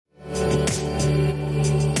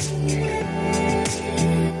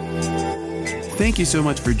Thank you so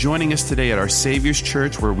much for joining us today at our Savior's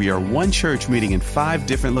Church, where we are one church meeting in 5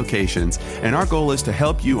 different locations. And our goal is to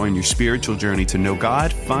help you on your spiritual journey to know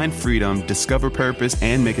God, find freedom, discover purpose,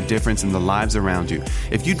 and make a difference in the lives around you.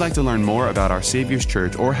 If you'd like to learn more about our Savior's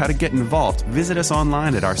Church or how to get involved, visit us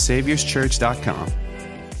online at oursaviorschurch.com.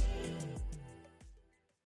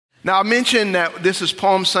 Now, I mentioned that this is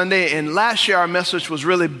Palm Sunday, and last year our message was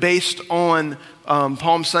really based on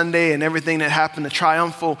Palm Sunday and everything that happened, the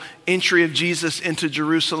triumphal entry of Jesus into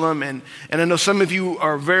Jerusalem. And I know some of you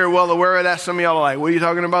are very well aware of that. Some of y'all are like, what are you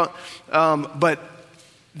talking about? But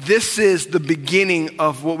this is the beginning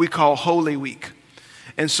of what we call Holy Week.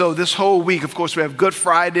 And so this whole week, of course, we have Good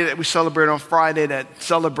Friday that we celebrate on Friday that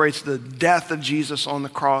celebrates the death of Jesus on the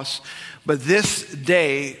cross. But this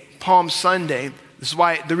day, Palm Sunday, this is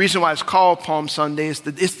why the reason why it's called Palm Sunday is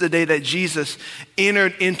that it's the day that Jesus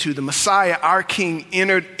entered into, the Messiah, our King,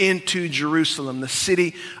 entered into Jerusalem, the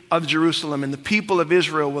city of Jerusalem. And the people of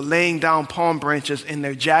Israel were laying down palm branches in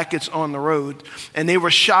their jackets on the road, and they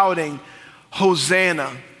were shouting,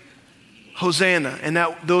 Hosanna, Hosanna. And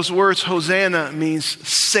those words, Hosanna, means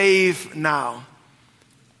save now.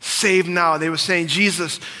 Save now. They were saying,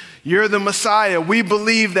 Jesus, you're the Messiah. We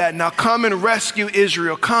believe that. Now come and rescue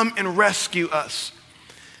Israel. Come and rescue us.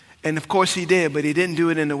 And of course he did, but he didn't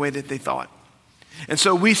do it in the way that they thought. And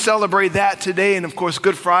so we celebrate that today. And of course,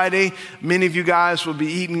 Good Friday, many of you guys will be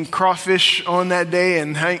eating crawfish on that day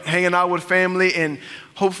and hanging out with family and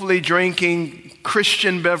hopefully drinking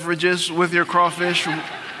Christian beverages with your crawfish.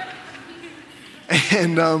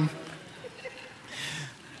 And I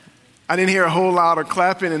didn't hear a whole lot of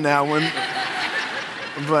clapping in that one.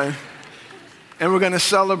 And we're going to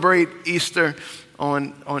celebrate Easter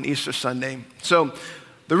on Easter Sunday. So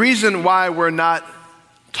the reason why we're not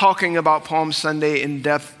talking about Palm Sunday in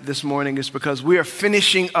depth this morning is because we are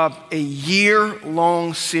finishing up a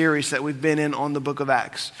year-long series that we've been in on the book of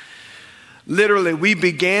Acts. Literally, we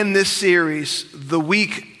began this series the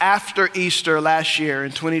week after Easter last year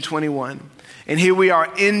in 2021. And here we are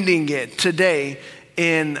ending it today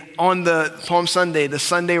on the Palm Sunday, the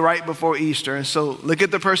Sunday right before Easter. And so look at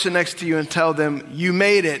the person next to you and tell them, you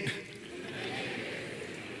made it.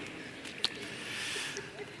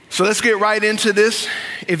 So let's get right into this.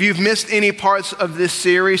 If you've missed any parts of this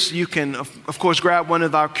series, you can, of course, grab one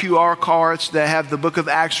of our QR cards that have the book of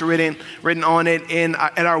Acts written on it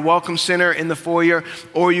at our Welcome Center in the foyer,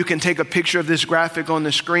 or you can take a picture of this graphic on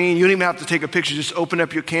the screen. You don't even have to take a picture, just open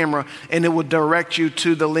up your camera, and it will direct you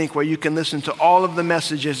to the link where you can listen to all of the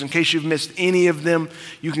messages. In case you've missed any of them,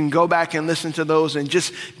 you can go back and listen to those and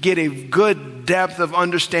just get a good depth of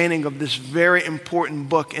understanding of this very important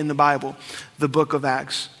book in the Bible, the book of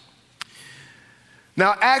Acts.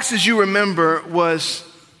 Now, Acts, as you remember, was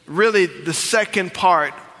really the second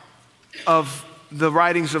part of the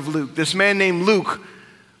writings of Luke. This man named Luke,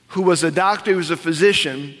 who was a doctor, he was a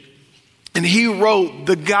physician, and he wrote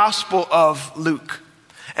the Gospel of Luke.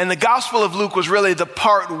 And the Gospel of Luke was really the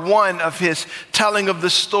part 1 of his telling of the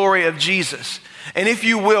story of Jesus. And if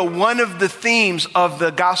you will, one of the themes of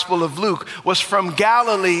the Gospel of Luke was from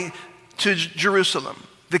Galilee to Jerusalem.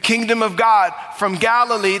 The kingdom of God from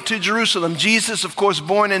Galilee to Jerusalem. Jesus, of course,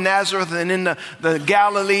 born in Nazareth and in the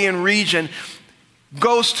Galilean region,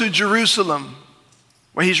 goes to Jerusalem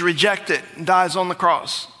where he's rejected and dies on the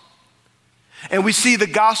cross. And we see the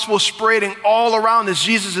gospel spreading all around as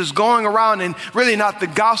Jesus is going around, and really not the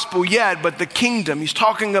gospel yet, but the kingdom. He's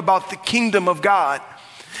talking about the kingdom of God.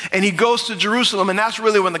 And he goes to Jerusalem, and that's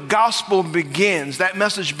really when the gospel begins. That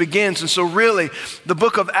message begins. And so really, the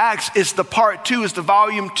book of Acts is the part 2, is the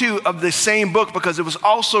volume 2 of the same book, because it was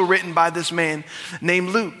also written by this man named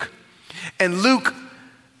Luke. And Luke,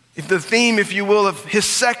 the theme, if you will, of his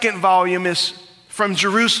second volume is from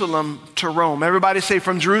Jerusalem to Rome. Everybody say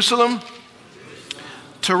from Jerusalem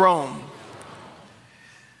to Rome.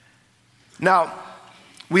 Now,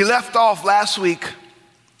 we left off last week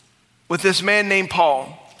with this man named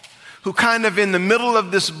Paul, who kind of in the middle of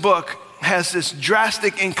this book has this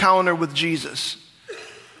drastic encounter with Jesus.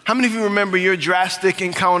 How many of you remember your drastic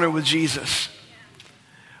encounter with Jesus?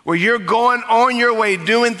 Where you're going on your way,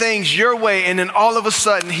 doing things your way, and then all of a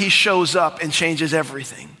sudden he shows up and changes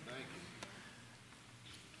everything.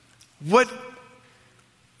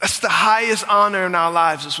 That's the highest honor in our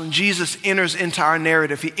lives, is when Jesus enters into our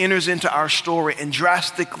narrative. He enters into our story and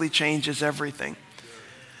drastically changes everything.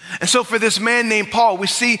 And so for this man named Paul, we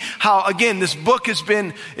see how, again, this book it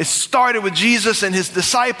started with Jesus and his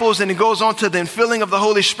disciples, and it goes on to the infilling of the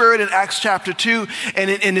Holy Spirit in Acts chapter 2. And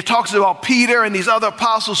it talks about Peter and these other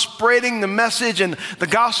apostles spreading the message, and the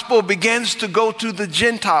gospel begins to go to the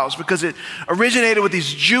Gentiles because it originated with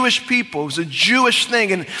these Jewish people. It was a Jewish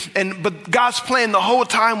thing. But God's plan the whole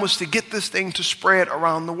time was to get this thing to spread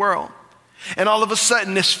around the world. And all of a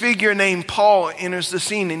sudden, this figure named Paul enters the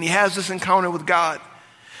scene, and he has this encounter with God.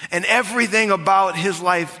 And everything about his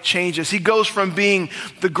life changes. He goes from being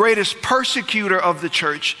the greatest persecutor of the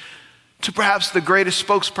church to perhaps the greatest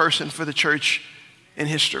spokesperson for the church in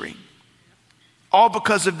history. All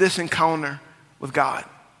because of this encounter with God.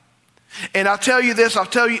 And I'll tell you this, I've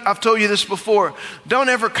told you this before. Don't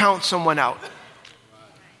ever count someone out.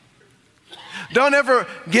 Don't ever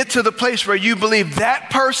get to the place where you believe that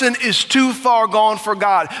person is too far gone for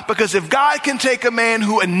God. Because if God can take a man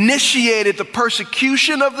who initiated the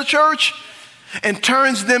persecution of the church and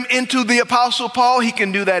turns them into the Apostle Paul, he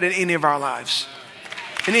can do that in any of our lives.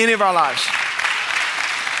 In any of our lives.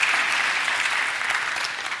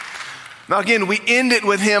 Now again, we ended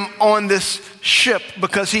with him on this ship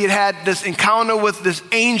because he had this encounter with this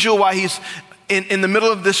angel while he's in the middle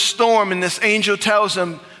of this storm, and this angel tells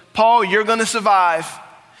him, Paul, you're going to survive.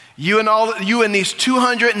 You and these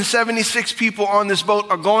 276 people on this boat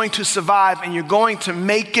are going to survive, and you're going to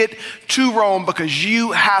make it to Rome because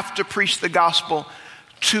you have to preach the gospel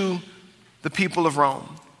to the people of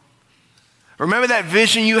Rome. Remember that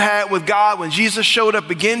vision you had with God when Jesus showed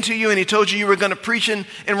up again to you and he told you were going to preach in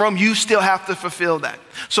Rome? You still have to fulfill that.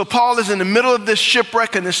 So Paul is in the middle of this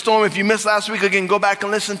shipwreck and this storm. If you missed last week, again, go back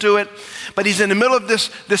and listen to it. But he's in the middle of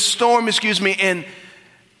this storm, and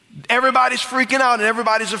everybody's freaking out and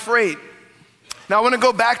everybody's afraid. Now I want to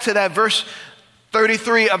go back to that verse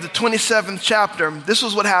 33 of the 27th chapter. This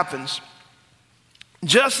is what happens.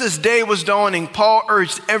 Just as day was dawning, Paul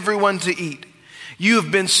urged everyone to eat. You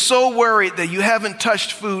have been so worried that you haven't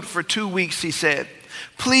touched food for 2 weeks, he said.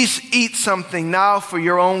 Please eat something now for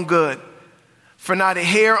your own good, for not a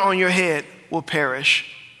hair on your head will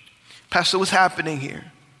perish. Pastor, what's happening here?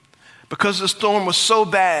 Because the storm was so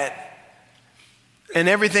bad and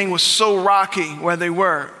everything was so rocky where they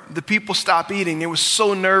were, the people stopped eating. They were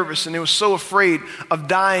so nervous and they were so afraid of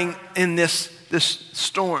dying in this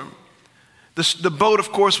storm. The boat,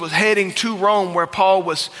 of course, was heading to Rome, where Paul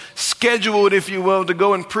was scheduled, if you will, to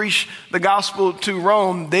go and preach the gospel to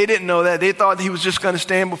Rome. They didn't know that. They thought he was just going to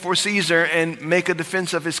stand before Caesar and make a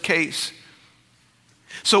defense of his case.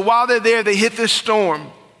 So while they're there, they hit this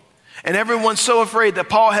storm. And everyone's so afraid that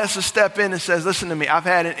Paul has to step in and says, listen to me, I've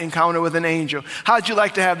had an encounter with an angel. How'd you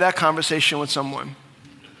like to have that conversation with someone?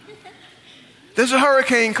 There's a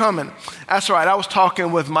hurricane coming. That's right. I was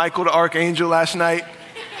talking with Michael, the archangel, last night.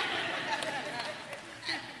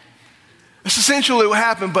 It's essentially what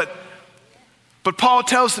happened, but Paul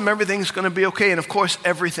tells them everything's going to be okay, and of course,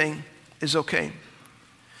 everything is okay.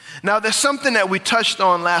 Now, there's something that we touched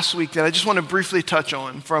on last week that I just want to briefly touch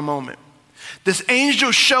on for a moment. This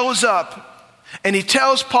angel shows up, and he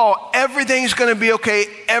tells Paul everything's going to be okay,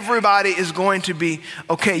 everybody is going to be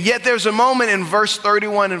okay. Yet there's a moment in verse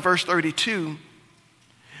 31 and verse 32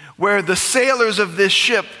 where the sailors of this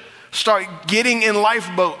ship start getting in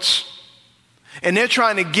lifeboats. And they're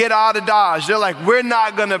trying to get out of Dodge. They're like, we're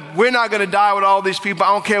not gonna die with all these people.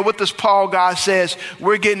 I don't care what this Paul guy says.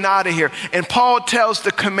 We're getting out of here. And Paul tells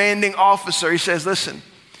the commanding officer, he says, listen,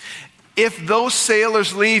 if those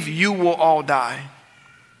sailors leave, you will all die.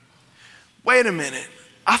 Wait a minute.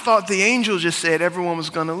 I thought the angel just said everyone was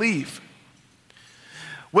gonna leave.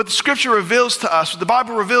 What the scripture reveals to us, what the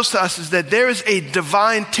Bible reveals to us, is that there is a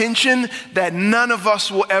divine tension that none of us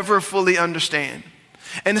will ever fully understand.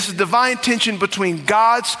 And it's a divine tension between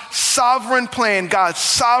God's sovereign plan, God's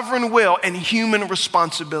sovereign will, and human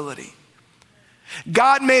responsibility.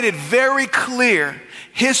 God made it very clear.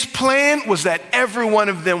 His plan was that every one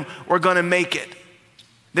of them were going to make it.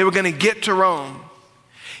 They were going to get to Rome.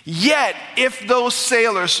 Yet, if those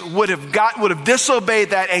sailors would have disobeyed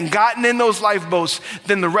that and gotten in those lifeboats,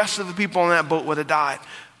 then the rest of the people on that boat would have died.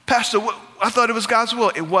 Pastor, I thought it was God's will.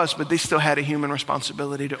 It was, but they still had a human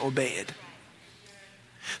responsibility to obey it.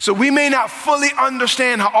 So we may not fully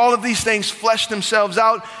understand how all of these things flesh themselves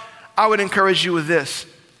out. I would encourage you with this.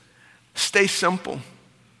 Stay simple.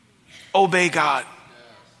 Obey God.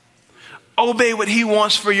 Obey what he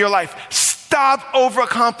wants for your life. Stop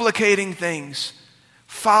overcomplicating things.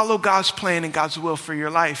 Follow God's plan and God's will for your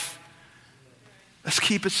life. Let's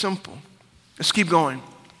keep it simple. Let's keep going.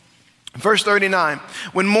 Verse 39,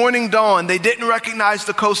 when morning dawned, they didn't recognize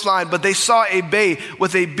the coastline, but they saw a bay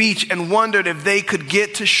with a beach and wondered if they could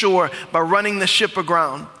get to shore by running the ship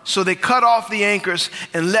aground. So they cut off the anchors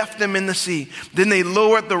and left them in the sea. Then they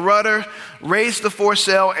lowered the rudder, raised the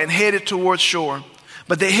foresail, and headed towards shore.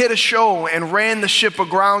 But they hit a shoal and ran the ship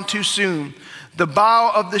aground too soon. The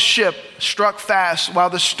bow of the ship struck fast while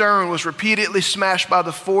the stern was repeatedly smashed by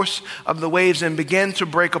the force of the waves and began to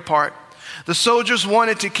break apart. The soldiers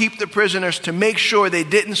wanted to keep the prisoners to make sure they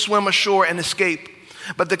didn't swim ashore and escape.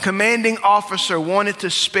 But the commanding officer wanted to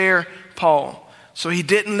spare Paul, so he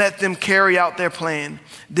didn't let them carry out their plan.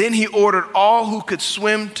 Then he ordered all who could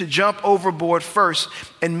swim to jump overboard first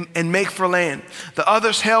and make for land. The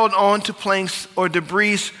others held on to planks or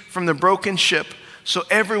debris from the broken ship, so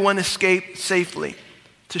everyone escaped safely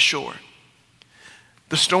to shore.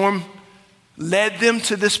 The storm led them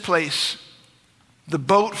to this place. The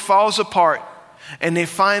boat falls apart, and they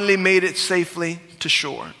finally made it safely to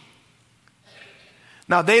shore.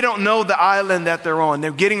 Now, they don't know the island that they're on.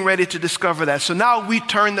 They're getting ready to discover that. So now we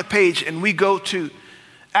turn the page and we go to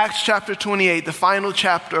Acts chapter 28, the final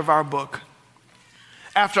chapter of our book.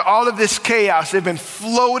 After all of this chaos, they've been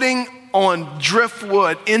floating on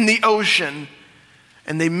driftwood in the ocean,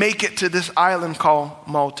 and they make it to this island called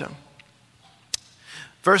Malta.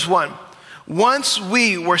 Verse 1. Once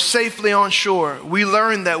we were safely on shore, we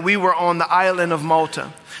learned that we were on the island of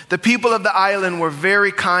Malta. The people of the island were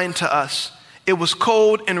very kind to us. It was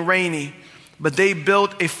cold and rainy, but they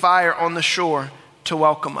built a fire on the shore to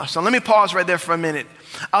welcome us. Now let me pause right there for a minute.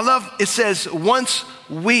 I love, it says, once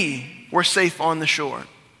we were safe on the shore.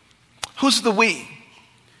 Who's the we?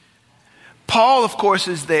 Paul, of course,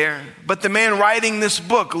 is there, but the man writing this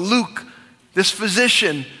book, Luke, this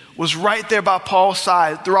physician, was right there by Paul's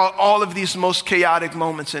side throughout all of these most chaotic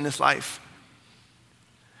moments in his life.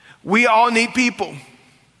 We all need people.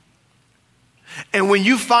 And when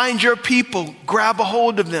you find your people, grab a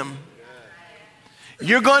hold of them.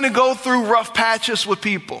 You're going to go through rough patches with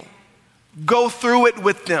people. Go through it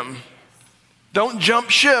with them. Don't jump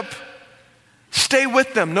ship. Stay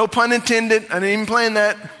with them. No pun intended. I didn't even plan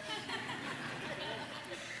that.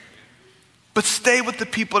 But stay with the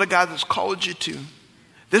people that God has called you to.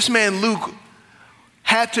 This man, Luke,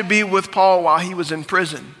 had to be with Paul while he was in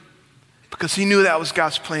prison because he knew that was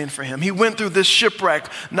God's plan for him. He went through this shipwreck,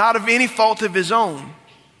 not of any fault of his own,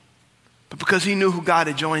 but because he knew who God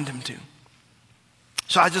had joined him to.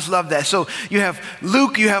 So I just love that. So you have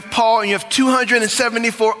Luke, you have Paul, and you have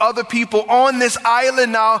 274 other people on this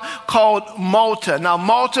island now called Malta. Now,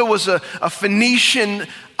 Malta was a Phoenician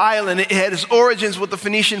island. It had its origins with the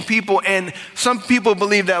Phoenician people, and some people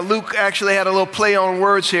believe that Luke actually had a little play on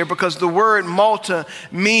words here because the word Malta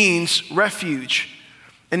means refuge,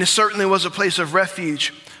 and it certainly was a place of refuge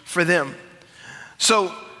for them.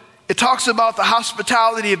 So it talks about the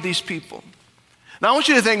hospitality of these people. Now I want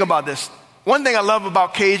you to think about this. One thing I love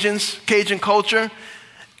about Cajun culture,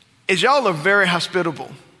 is y'all are very hospitable.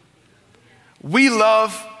 We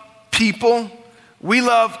love people. We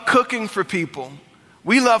love cooking for people.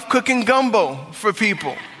 We love cooking gumbo for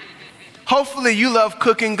people. Hopefully you love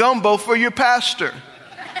cooking gumbo for your pastor.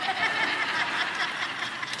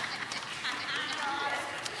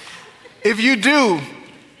 If you do,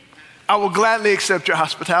 I will gladly accept your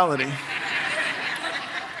hospitality.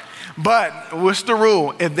 But what's the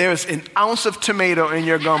rule? If there's an ounce of tomato in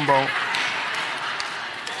your gumbo,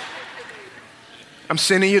 I'm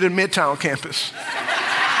sending you to Midtown campus.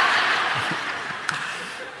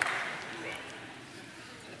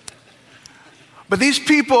 But these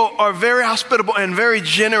people are very hospitable and very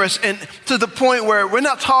generous, and to the point where we're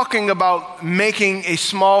not talking about making a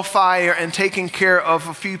small fire and taking care of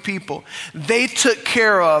a few people. They took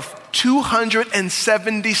care of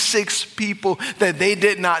 276 people that they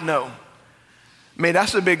did not know. Man,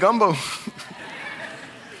 that's a big gumbo.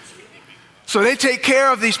 So they take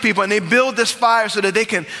care of these people and they build this fire so that they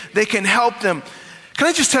can help them. Can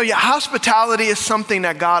I just tell you, hospitality is something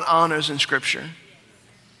that God honors in Scripture.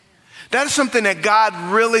 That is something that God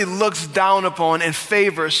really looks down upon and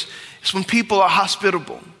favors. It's when people are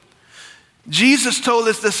hospitable. Jesus told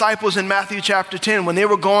his disciples in Matthew chapter 10, when they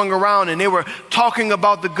were going around and they were talking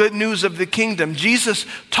about the good news of the kingdom, Jesus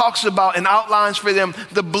talks about and outlines for them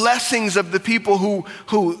the blessings of the people who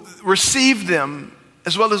receive them,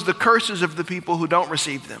 as well as the curses of the people who don't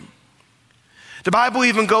receive them. The Bible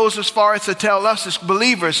even goes as far as to tell us as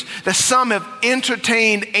believers that some have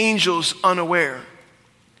entertained angels unaware.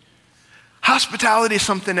 Hospitality is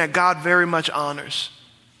something that God very much honors.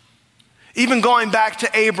 Even going back to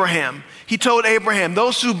Abraham, he told Abraham,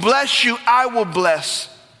 those who bless you, I will bless.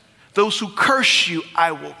 Those who curse you,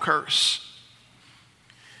 I will curse.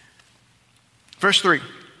 Verse 3.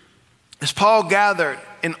 As Paul gathered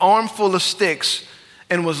an armful of sticks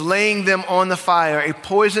and was laying them on the fire, a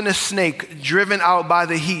poisonous snake, driven out by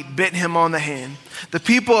the heat, bit him on the hand. The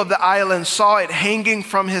people of the island saw it hanging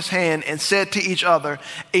from his hand and said to each other,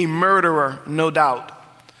 "A murderer, no doubt.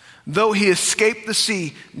 Though he escaped the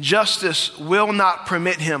sea, justice will not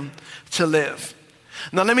permit him to live."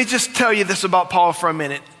 Now let me just tell you this about Paul for a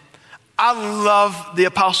minute. I love the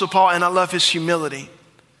Apostle Paul and I love his humility.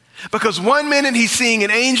 Because one minute he's seeing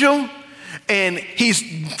an angel and he's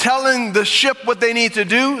telling the ship what they need to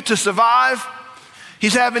do to survive.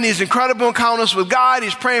 He's having these incredible encounters with God.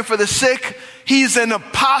 He's praying for the sick. He's an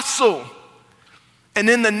apostle. And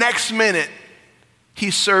then the next minute,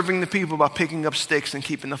 he's serving the people by picking up sticks and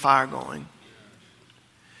keeping the fire going.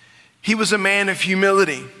 He was a man of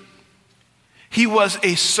humility. He was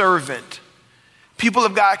a servant. People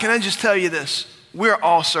of God, can I just tell you this? We're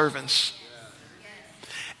all servants.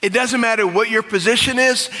 It doesn't matter what your position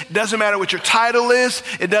is. It doesn't matter what your title is.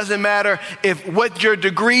 It doesn't matter what your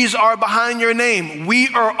degrees are behind your name. We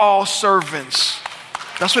are all servants.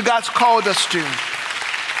 That's what God's called us to.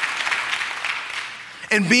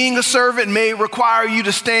 And being a servant may require you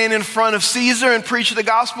to stand in front of Caesar and preach the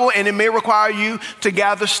gospel, and it may require you to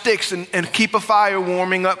gather sticks and keep a fire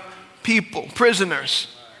warming up people, prisoners.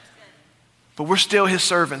 But we're still his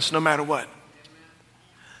servants no matter what.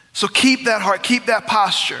 So keep that heart, keep that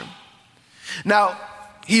posture. Now,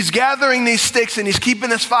 he's gathering these sticks and he's keeping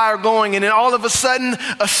this fire going, and then all of a sudden,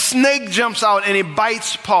 a snake jumps out and it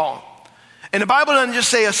bites Paul. And the Bible doesn't just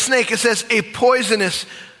say a snake, it says a poisonous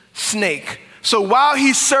snake. So while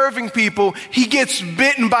he's serving people, he gets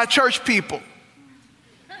bitten by church people.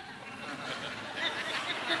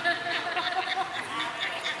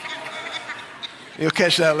 You'll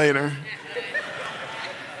catch that later.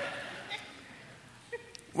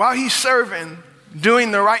 While he's serving,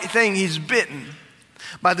 doing the right thing, he's bitten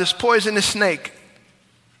by this poisonous snake.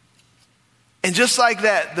 And just like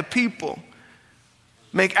that, the people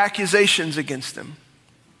make accusations against him.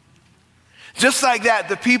 Just like that,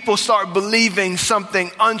 the people start believing something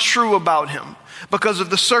untrue about him because of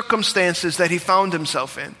the circumstances that he found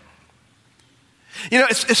himself in. You know,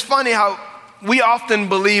 it's funny how we often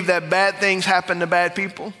believe that bad things happen to bad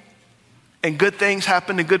people and good things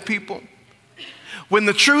happen to good people. When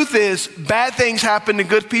the truth is, bad things happen to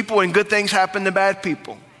good people and good things happen to bad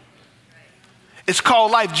people. It's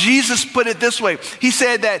called life. Jesus put it this way. He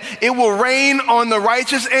said that it will rain on the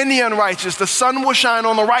righteous and the unrighteous. The sun will shine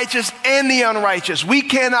on the righteous and the unrighteous. We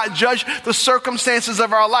cannot judge the circumstances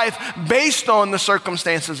of our life based on the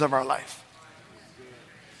circumstances of our life.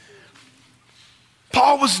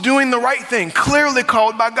 Paul was doing the right thing, clearly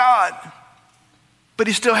called by God, but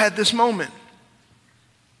he still had this moment.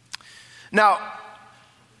 Now,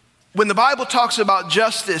 when the Bible talks about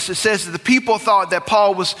justice, it says that the people thought that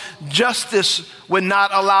justice would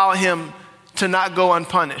not allow him to not go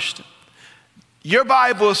unpunished. Your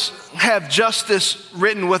Bibles have justice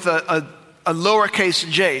written with a lowercase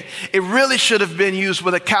j. It really should have been used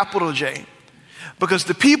with a capital J, because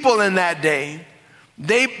the people in that day,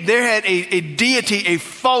 they had a deity, a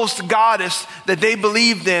false goddess that they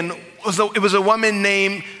believed in. It was a woman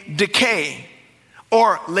named Decay,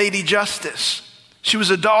 or Lady Justice. She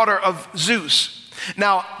was a daughter of Zeus.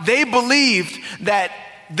 Now, they believed that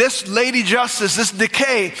this Lady Justice, this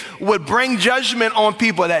Decay, would bring judgment on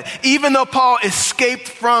people. That even though Paul escaped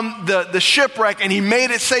from the shipwreck and he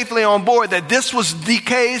made it safely on board, that this was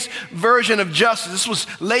Decay's version of justice. This was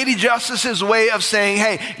Lady Justice's way of saying,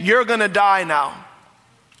 hey, you're going to die now.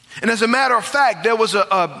 And as a matter of fact, there was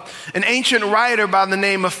an ancient writer by the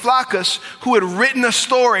name of Flaccus who had written a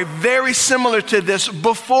story very similar to this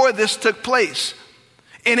before this took place.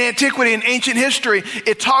 In antiquity, in ancient history,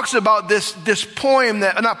 it talks about this poem,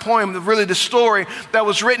 the story that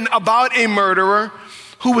was written about a murderer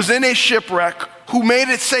who was in a shipwreck, who made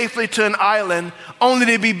it safely to an island, only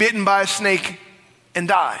to be bitten by a snake and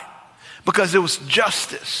die, because it was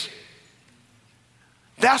justice.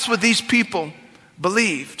 That's what these people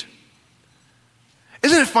believed.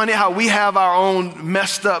 Isn't it funny how we have our own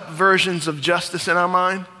messed up versions of justice in our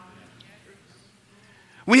mind?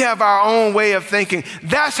 We have our own way of thinking.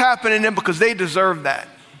 That's happening to them because they deserve that.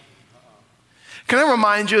 Can I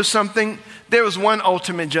remind you of something? There was one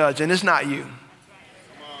ultimate judge, and it's not you.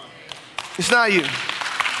 It's not you.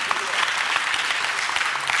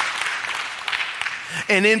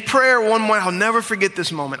 And in prayer one morning, I'll never forget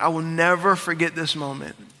this moment. I will never forget this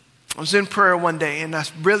moment. I was in prayer one day, and I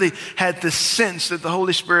really had this sense that the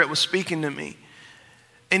Holy Spirit was speaking to me.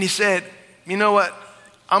 And he said, you know what?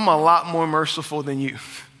 I'm a lot more merciful than you.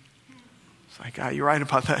 It's like, God, you're right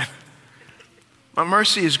about that. My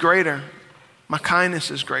mercy is greater. My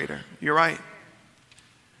kindness is greater. You're right.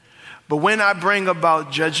 But when I bring about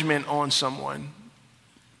judgment on someone,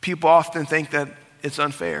 people often think that it's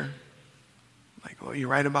unfair. Like, oh, you're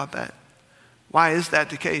right about that. Why is that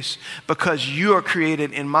the case? Because you are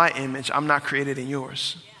created in my image. I'm not created in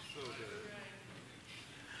yours.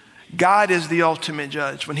 God is the ultimate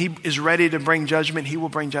judge. When he is ready to bring judgment, he will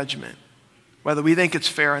bring judgment, whether we think it's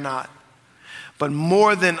fair or not. But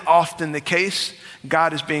more than often the case,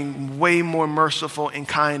 God is being way more merciful and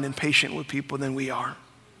kind and patient with people than we are.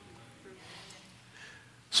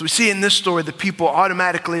 So we see in this story, the people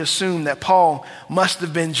automatically assume that Paul must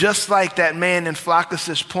have been just like that man in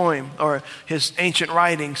Flaccus's poem or his ancient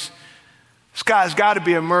writings. This guy's got to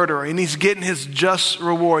be a murderer, and he's getting his just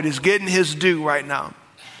reward. He's getting his due right now.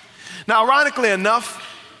 Now, ironically enough,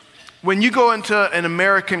 when you go into an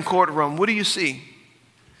American courtroom, what do you see?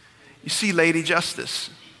 You see Lady Justice.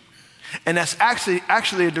 And that's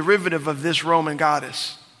actually a derivative of this Roman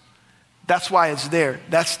goddess. That's why it's there.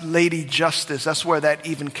 That's Lady Justice. That's where that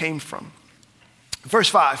even came from. Verse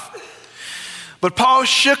 5. But Paul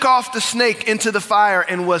shook off the snake into the fire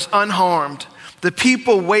and was unharmed. The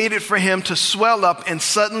people waited for him to swell up and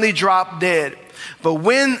suddenly drop dead. But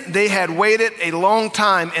when they had waited a long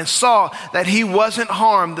time and saw that he wasn't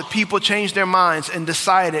harmed, the people changed their minds and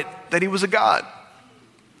decided that he was a god.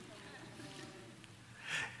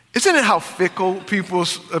 Isn't it how fickle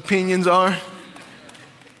people's opinions are?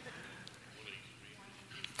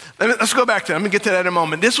 Let's go back to that. I'm going to get to that in a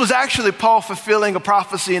moment. This was actually Paul fulfilling a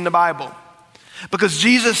prophecy in the Bible. Because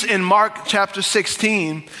Jesus, in Mark chapter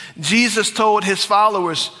 16, Jesus told his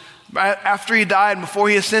followers, after he died and before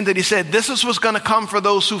he ascended, he said, this is what's going to come for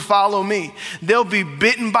those who follow me. They'll be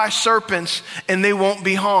bitten by serpents and they won't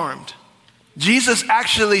be harmed. Jesus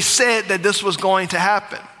actually said that this was going to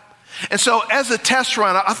happen. And so as a test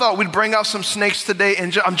run, I thought we'd bring out some snakes today.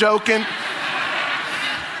 And I'm joking.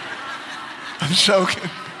 I'm joking.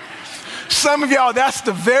 Some of y'all, that's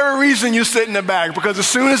the very reason you sit in the back, because as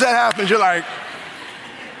soon as that happens, you're like,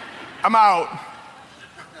 I'm out.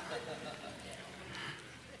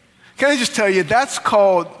 Can I just tell you,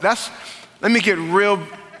 let me get real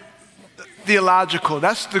theological.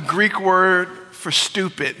 That's the Greek word for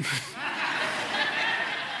stupid.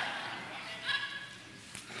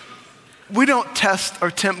 We don't test or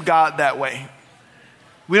tempt God that way.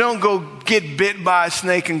 We don't go get bit by a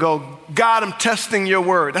snake and go, God, I'm testing your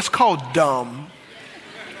word. That's called dumb.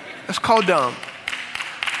 That's called dumb.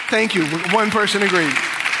 Thank you. One person agreed.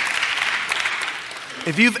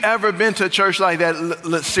 If you've ever been to a church like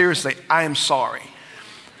that, seriously, I am sorry.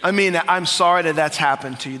 I mean, I'm sorry that that's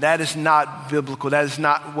happened to you. That is not biblical. That is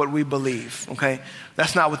not what we believe, okay?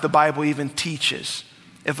 That's not what the Bible even teaches.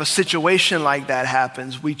 If a situation like that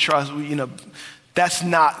happens, we trust, that's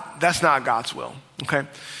not God's will, okay?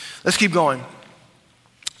 Let's keep going.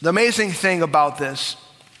 The amazing thing about this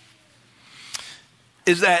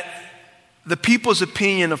is that the people's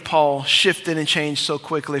opinion of Paul shifted and changed so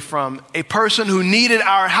quickly from a person who needed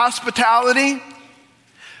our hospitality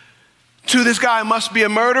to this guy must be a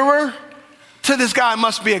murderer to this guy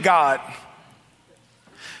must be a god.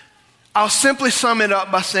 I'll simply sum it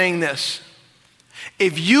up by saying this.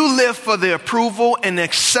 If you live for the approval and the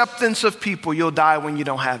acceptance of people, you'll die when you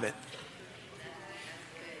don't have it.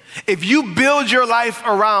 If you build your life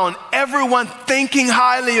around everyone thinking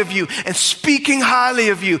highly of you and speaking highly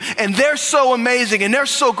of you, and they're so amazing and they're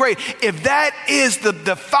so great, if that is the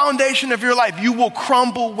foundation of your life, you will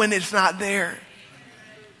crumble when it's not there.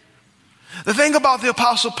 The thing about the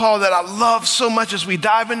Apostle Paul that I love so much as we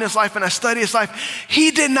dive in his life and I study his life,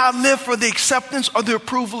 he did not live for the acceptance or the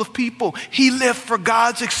approval of people. He lived for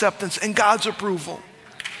God's acceptance and God's approval.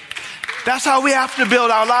 That's how we have to build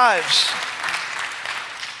our lives.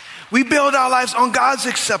 We build our lives on God's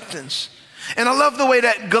acceptance. And I love the way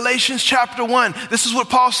that Galatians chapter 1, this is what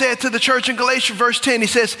Paul said to the church in Galatia, verse 10. He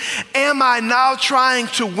says, am I now trying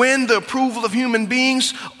to win the approval of human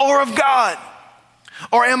beings or of God?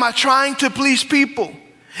 Or am I trying to please people?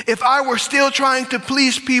 If I were still trying to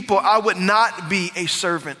please people, I would not be a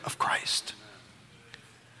servant of Christ.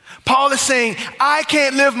 Paul is saying, I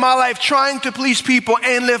can't live my life trying to please people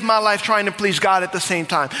and live my life trying to please God at the same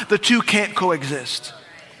time. The two can't coexist.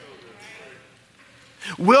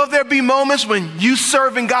 Will there be moments when you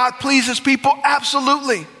serving God pleases people?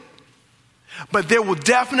 Absolutely. But there will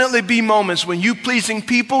definitely be moments when you pleasing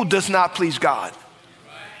people does not please God.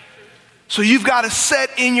 So you've got to set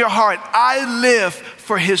in your heart, I live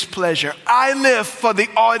for his pleasure. I live for the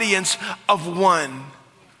audience of one,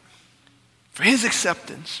 for his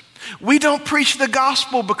acceptance. We don't preach the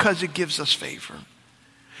gospel because it gives us favor.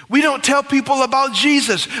 We don't tell people about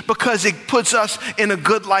Jesus because it puts us in a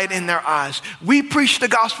good light in their eyes. We preach the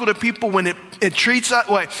gospel to people when it treats us,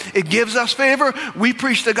 it gives us favor. We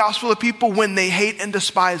preach the gospel to people when they hate and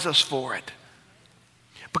despise us for it.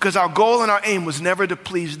 Because our goal and our aim was never to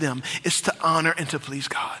please them. It's to honor and to please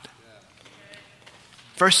God.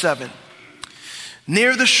 Verse 7.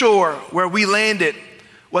 Near the shore where we landed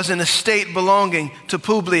was an estate belonging to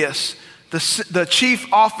Publius, the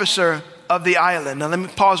chief officer of the island. Now let me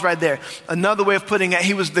pause right there. Another way of putting it,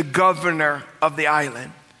 he was the governor of the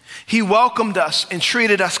island. He welcomed us and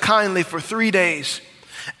treated us kindly for 3 days.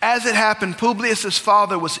 As it happened, Publius'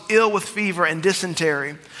 father was ill with fever and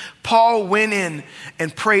dysentery. Paul went in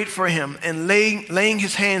and prayed for him, and laying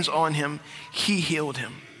his hands on him, he healed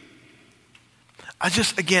him. I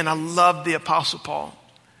love the Apostle Paul,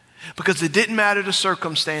 because it didn't matter the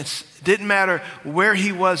circumstance. It didn't matter where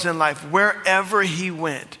he was in life. Wherever he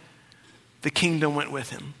went, the kingdom went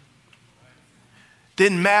with him.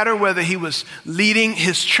 Didn't matter whether he was leading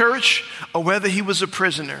his church or whether he was a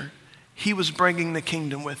prisoner. He was bringing the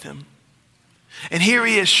kingdom with him. And here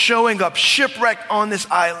he is showing up shipwrecked on this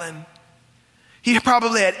island. He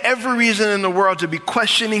probably had every reason in the world to be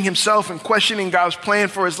questioning himself and questioning God's plan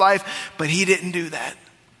for his life, but he didn't do that.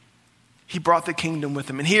 He brought the kingdom with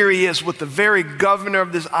him. And here he is with the very governor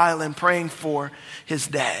of this island praying for his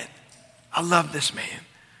dad. I love this man.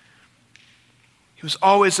 He was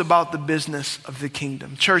always about the business of the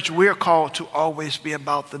kingdom. Church, we're called to always be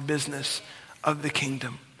about the business of the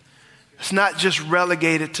kingdom. It's not just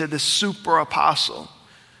relegated to the super apostle.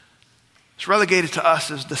 It's relegated to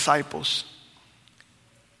us as disciples.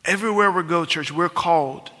 Everywhere we go, church, we're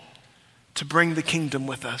called to bring the kingdom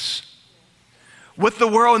with us. What the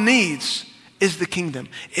world needs is the kingdom.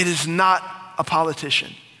 It is not a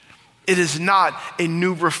politician. It is not a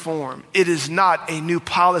new reform. It is not a new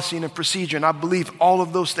policy and a procedure. And I believe all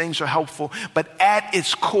of those things are helpful. But at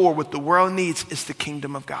its core, what the world needs is the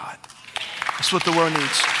kingdom of God. That's what the world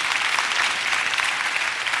needs.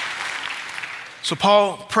 So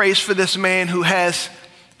Paul prays for this man who has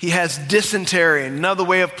dysentery. Another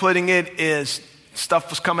way of putting it is stuff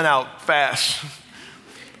was coming out fast.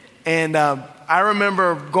 And I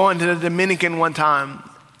remember going to the Dominican one time,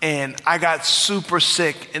 and I got super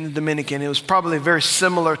sick in the Dominican. It was probably a very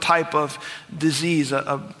similar type of disease,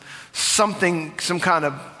 some kind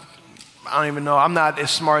of, I don't even know. I'm not as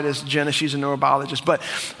smart as Jenna. She's a neurobiologist. But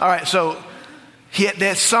all right, so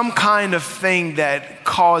there's some kind of thing that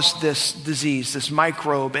caused this disease, this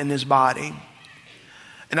microbe in his body.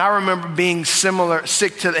 And I remember being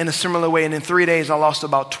sick in a similar way. And in 3 days, I lost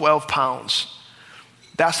about 12 pounds.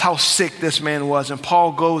 That's how sick this man was. And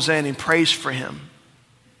Paul goes in and prays for him.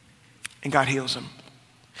 And God heals him.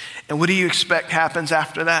 And what do you expect happens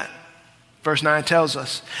after that? Verse 9 tells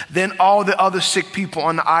us, then all the other sick people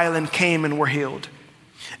on the island came and were healed.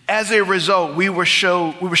 As a result, we were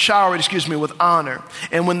showered with honor.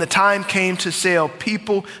 And when the time came to sail,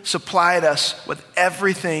 people supplied us with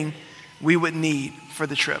everything we would need for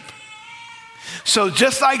the trip. So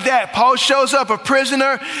just like that, Paul shows up a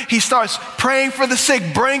prisoner. He starts praying for the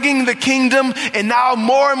sick, bringing the kingdom. And now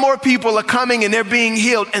more and more people are coming and they're being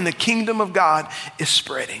healed. And the kingdom of God is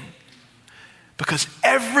spreading. Because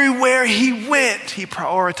everywhere he went, he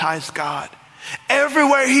prioritized God.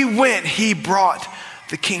 Everywhere he went, he brought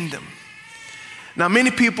the kingdom. Now,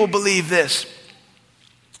 many people believe this,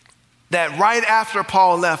 that right after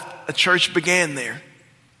Paul left, a church began there.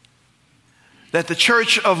 That the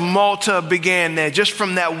church of Malta began there, just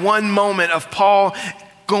from that one moment of Paul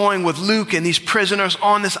going with Luke and these prisoners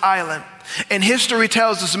on this island. And history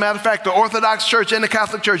tells us, as a matter of fact, the Orthodox Church and the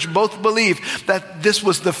Catholic Church both believe that this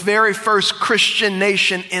was the very first Christian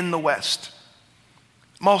nation in the West.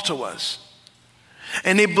 Malta was.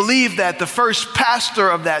 And they believe that the first pastor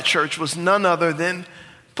of that church was none other than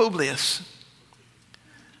Publius.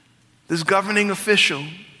 This governing official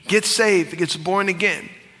gets saved, gets born again,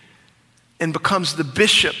 and becomes the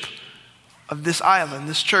bishop of this island,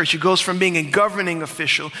 this church. He goes from being a governing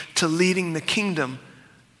official to leading the kingdom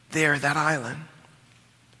there, that island.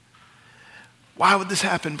 Why would this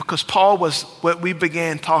happen? Because Paul was what we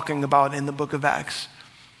began talking about in the book of Acts.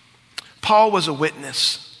 Paul was a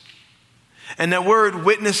witness. And that word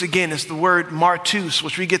witness, again, is the word martus,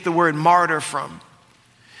 which we get the word martyr from.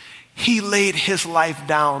 He laid his life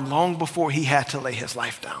down long before he had to lay his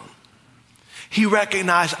life down. He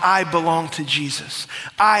recognized, I belong to Jesus.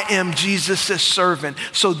 I am Jesus' servant.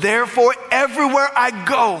 So therefore, everywhere I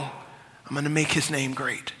go, I'm going to make his name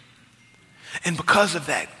great. And because of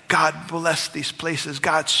that, God blessed these places.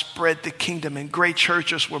 God spread the kingdom, and great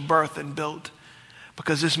churches were birthed and built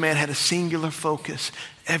because this man had a singular focus.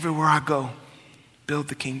 Everywhere I go, build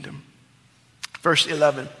the kingdom. Verse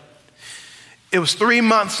 11. It was 3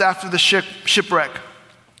 months after the shipwreck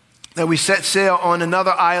that we set sail on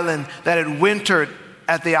another island that had wintered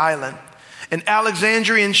at the island. An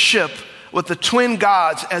Alexandrian ship with the twin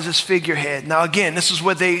gods as its figurehead. Now again, this is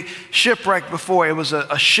what they shipwrecked before. It was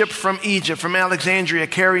a ship from Egypt, from Alexandria,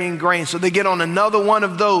 carrying grain. So they get on another one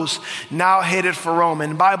of those, now headed for Rome.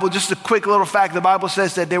 And the Bible, just a quick little fact, the Bible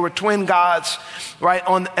says that there were twin gods, right,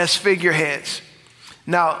 as figureheads.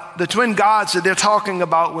 Now, the twin gods that they're talking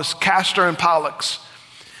about was Castor and Pollux.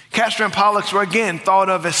 Castor and Pollux were again thought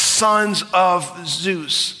of as sons of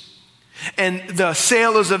Zeus. And the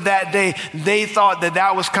sailors of that day, they thought that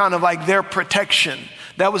that was kind of like their protection.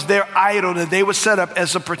 That was their idol that they would set up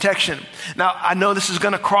as a protection. Now, I know this is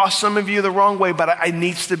going to cross some of you the wrong way, but it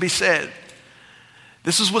needs to be said.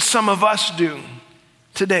 This is what some of us do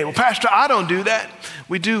today. Well, Pastor, I don't do that.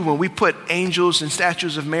 We do when we put angels and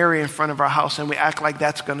statues of Mary in front of our house and we act like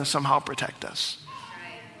that's going to somehow protect us.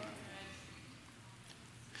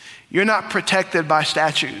 You're not protected by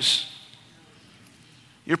statues.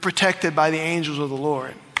 You're protected by the angels of the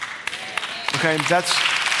Lord. Okay, that's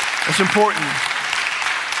important.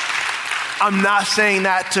 I'm not saying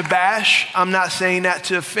that to bash. I'm not saying that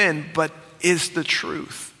to offend, but it's the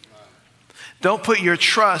truth. Don't put your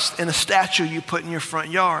trust in a statue you put in your front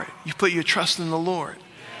yard. You put your trust in the Lord.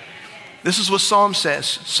 This is what Psalm says.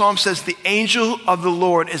 Psalm says, the angel of the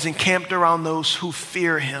Lord is encamped around those who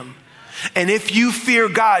fear him. And if you fear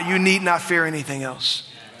God, you need not fear anything else.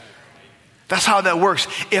 That's how that works.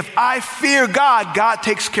 If I fear God, God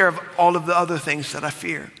takes care of all of the other things that I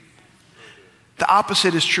fear. The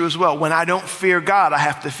opposite is true as well. When I don't fear God, I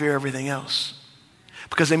have to fear everything else.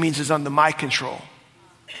 Because it means it's under my control.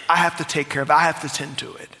 I have to take care of it. I have to tend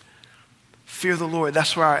to it. Fear the Lord.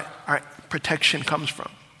 That's where our protection comes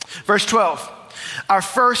from. Verse 12. Our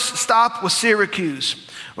first stop was Syracuse,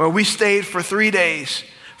 where we stayed for 3 days.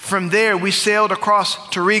 From there, we sailed across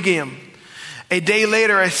to Rhegium. A day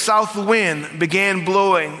later, a south wind began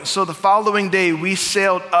blowing. So the following day, we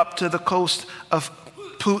sailed up to the coast of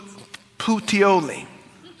Puteoli.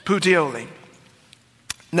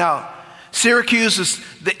 Now, Syracuse is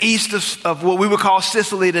the east of what we would call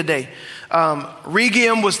Sicily today.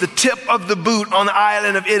 Rhegium was the tip of the boot on the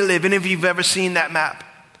island of Italy, if any of you have ever seen that map.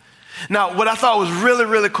 Now, what I thought was really,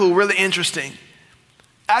 really cool, really interesting,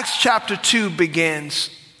 Acts chapter 2 begins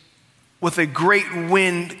with a great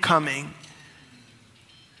wind coming.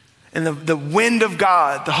 And the wind of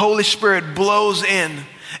God, the Holy Spirit, blows in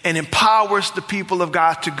and empowers the people of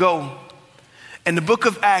God to go. And the book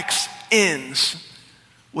of Acts ends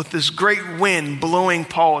with this great wind blowing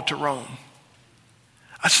Paul to Rome.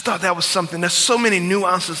 I just thought that was something. There's so many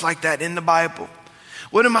nuances like that in the Bible.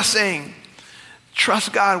 What am I saying?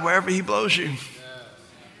 Trust God wherever he blows you.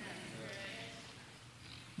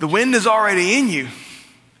 The wind is already in you.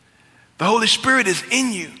 The Holy Spirit is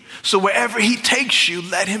in you. So wherever he takes you,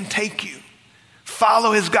 let him take you.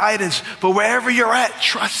 Follow his guidance. But wherever you're at,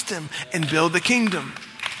 trust him and build the kingdom.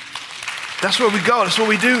 That's where we go. That's what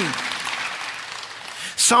we do.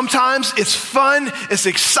 Sometimes it's fun, it's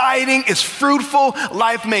exciting, it's fruitful,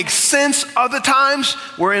 life makes sense. Other times,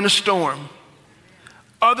 we're in a storm.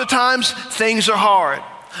 Other times, things are hard.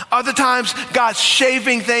 Other times, God's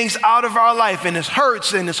shaving things out of our life and it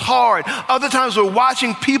hurts and it's hard. Other times, we're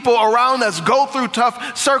watching people around us go through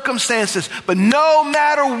tough circumstances. But no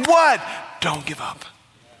matter what, don't give up.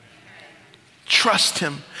 Trust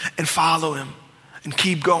him and follow him and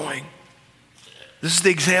keep going. This is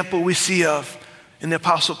the example we see of in the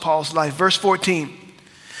Apostle Paul's life. Verse 14.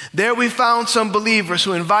 There we found some believers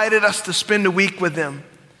who invited us to spend a week with them.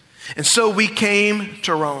 And so we came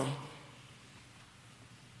to Rome.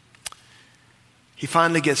 He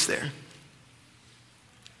finally gets there.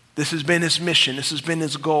 This has been his mission. This has been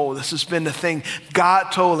his goal. This has been the thing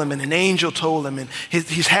God told him and an angel told him. And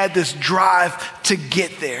he's had this drive to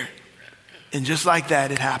get there. And just like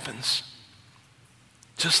that, it happens.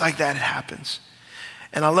 Just like that, it happens.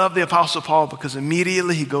 And I love the Apostle Paul because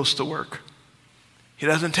immediately he goes to work. He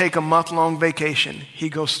doesn't take a month-long vacation. He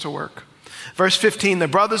goes to work. Verse 15, the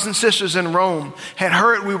brothers and sisters in Rome had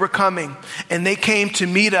heard we were coming, and they came to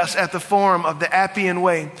meet us at the Forum of the Appian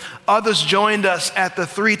Way. Others joined us at the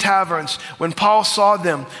 3 taverns. When Paul saw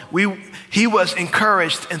them, he was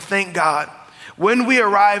encouraged and thanked God. When we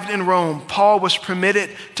arrived in Rome, Paul was permitted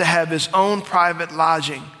to have his own private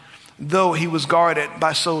lodging, though he was guarded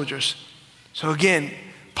by soldiers. So again,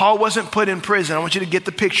 Paul wasn't put in prison. I want you to get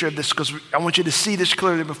the picture of this because I want you to see this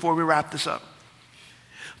clearly before we wrap this up.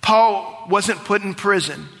 Paul wasn't put in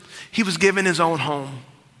prison. He was given his own home.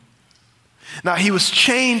 Now, he was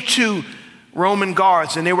chained to Roman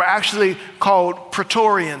guards, and they were actually called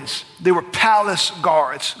praetorians. They were palace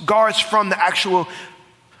guards, guards from the actual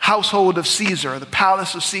household of Caesar, the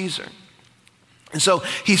palace of Caesar. And so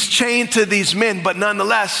he's chained to these men, but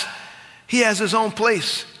nonetheless, he has his own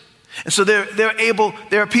place. And so there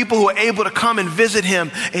are people who are able to come and visit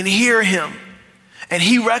him and hear him. And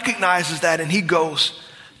he recognizes that and he goes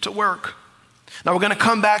to work. Now we're going to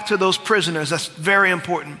come back to those prisoners. That's very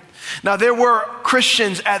important. Now there were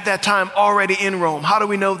Christians at that time already in Rome. How do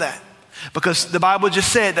we know that? Because the Bible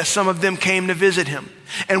just said that some of them came to visit him.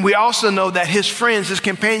 And we also know that his friends, his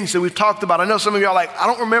companions that we've talked about. I know some of you are like, I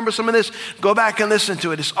don't remember some of this. Go back and listen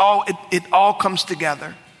to it. It all comes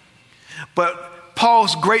together. But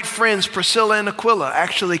Paul's great friends, Priscilla and Aquila,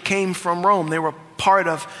 actually came from Rome. They were part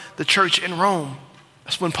of the church in Rome.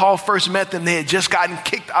 That's when Paul first met them. They had just gotten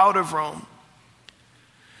kicked out of Rome.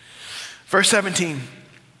 Verse 17.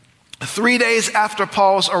 3 days after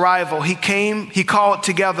Paul's arrival, he called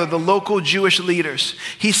together the local Jewish leaders.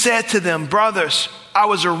 He said to them, brothers, I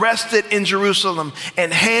was arrested in Jerusalem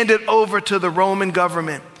and handed over to the Roman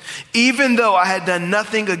government, even though I had done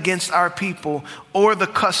nothing against our people or the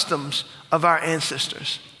customs of our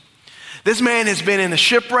ancestors. This man has been in a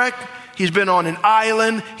shipwreck. He's been on an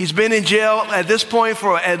island. He's been in jail at this point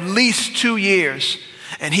for at least 2 years.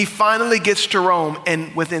 And he finally gets to Rome,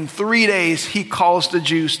 and within 3 days, he calls the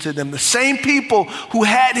Jews to them. The same people who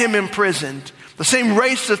had him imprisoned, the same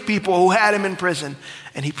race of people who had him in prison,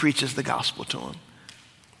 and he preaches the gospel to them.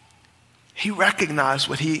 He recognized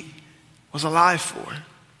what he was alive for.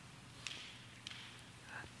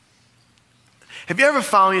 Have you ever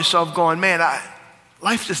found yourself going, man,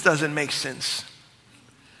 life just doesn't make sense.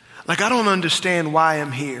 Like, I don't understand why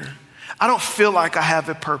I'm here. I don't feel like I have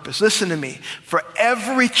a purpose. Listen to me. For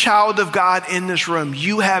every child of God in this room,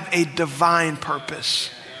 you have a divine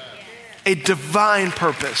purpose. A divine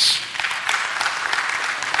purpose.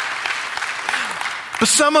 But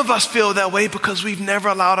some of us feel that way because we've never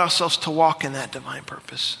allowed ourselves to walk in that divine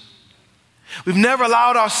purpose. We've never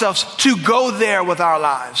allowed ourselves to go there with our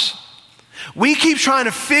lives. We keep trying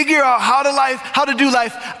to figure out how to do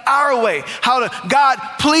life our way. God,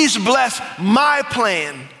 please bless my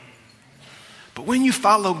plan. But when you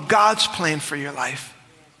follow God's plan for your life,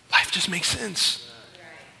 life just makes sense.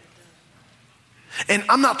 And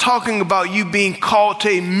I'm not talking about you being called to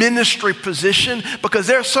a ministry position, because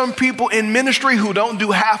there are some people in ministry who don't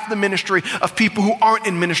do half the ministry of people who aren't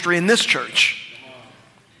in ministry in this church.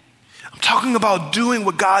 I'm talking about doing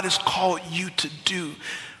what God has called you to do.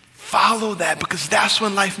 Follow that, because that's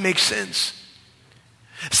when life makes sense.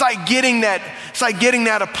 It's like getting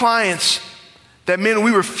that appliance that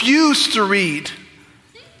we refuse to read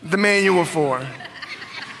the manual for.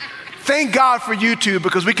 Thank God for YouTube,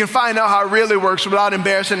 because we can find out how it really works without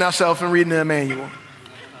embarrassing ourselves and reading the manual.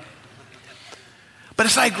 But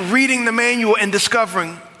it's like reading the manual and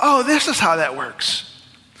discovering, oh, this is how that works.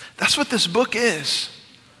 That's what this book is.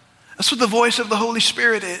 That's what the voice of the Holy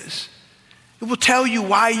Spirit is. It will tell you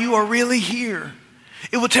why you are really here.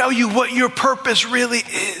 It will tell you what your purpose really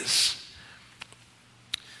is.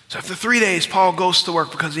 So after 3 days, Paul goes to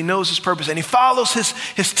work because he knows his purpose, and he follows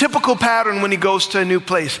his typical pattern when he goes to a new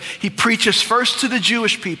place. He preaches first to the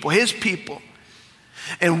Jewish people, his people.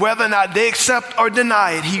 And whether or not they accept or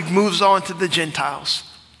deny it, he moves on to the Gentiles.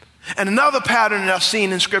 And another pattern that I've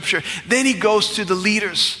seen in Scripture, then he goes to the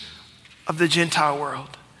leaders of the Gentile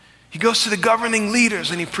world. He goes to the governing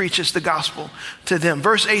leaders and he preaches the gospel to them.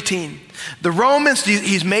 Verse 18, the Romans,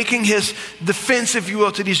 he's making his defense, if you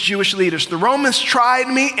will, to these Jewish leaders. The Romans tried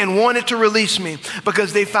me and wanted to release me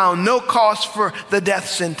because they found no cause for the death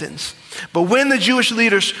sentence. But when the Jewish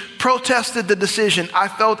leaders protested the decision, I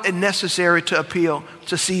felt it necessary to appeal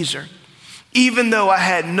to Caesar, even though I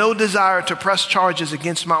had no desire to press charges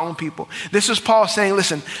against my own people. This is Paul saying,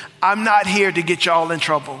 listen, I'm not here to get y'all in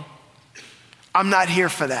trouble. I'm not here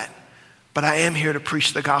for that. But I am here to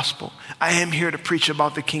preach the gospel. I am here to preach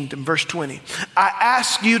about the kingdom. Verse 20, I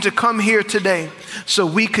asked you to come here today so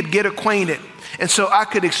we could get acquainted and so I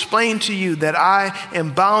could explain to you that I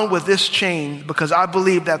am bound with this chain because I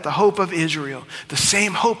believe that the hope of Israel, the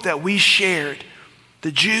same hope that we shared,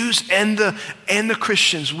 the Jews and the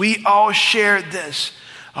Christians, we all shared this,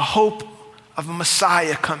 a hope of a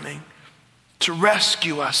Messiah coming to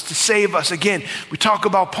rescue us, to save us. Again, we talk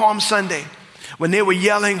about Palm Sunday. When they were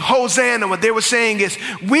yelling, Hosanna, what they were saying is,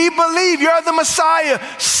 we believe you're the Messiah.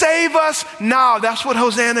 Save us now. That's what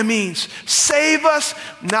Hosanna means. Save us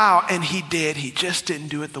now. And he did. He just didn't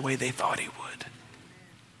do it the way they thought he would.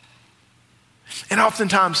 And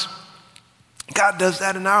oftentimes, God does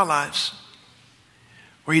that in our lives,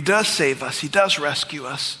 where he does save us. He does rescue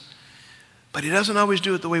us. But he doesn't always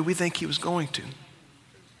do it the way we think he was going to.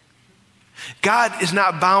 God is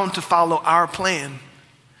not bound to follow our plan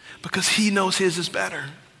because he knows his is better.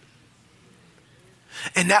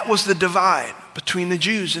 And that was the divide between the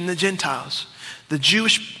Jews and the Gentiles, the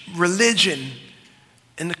Jewish religion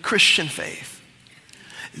and the Christian faith.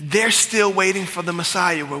 They're still waiting for the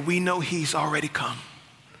Messiah where we know he's already come.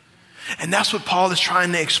 And that's what Paul is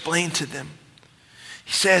trying to explain to them.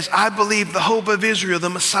 He says, I believe the hope of Israel, the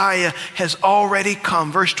Messiah, has already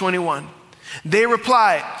come. Verse 21. They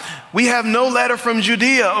replied, we have no letter from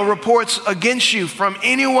Judea or reports against you from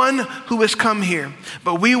anyone who has come here,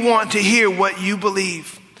 but we want to hear what you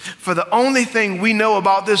believe. For the only thing we know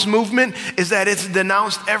about this movement is that it's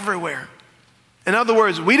denounced everywhere. In other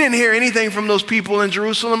words, we didn't hear anything from those people in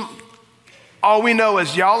Jerusalem. All we know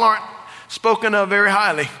is y'all aren't spoken of very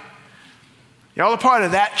highly. Y'all are part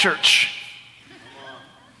of that church.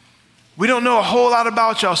 We don't know a whole lot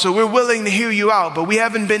about y'all, so we're willing to hear you out, but we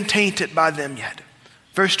haven't been tainted by them yet.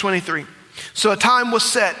 Verse 23. So a time was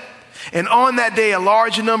set, and on that day a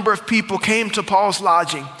large number of people came to Paul's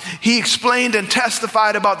lodging. He explained and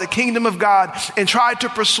testified about the kingdom of God and tried to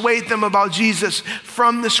persuade them about Jesus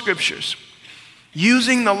from the scriptures.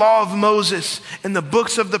 Using the law of Moses and the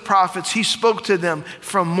books of the prophets, he spoke to them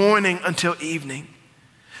from morning until evening.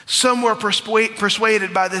 Some were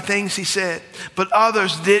persuaded by the things he said, but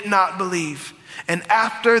others did not believe. And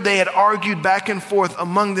after they had argued back and forth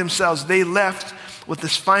among themselves, they left with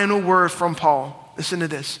this final word from Paul. Listen to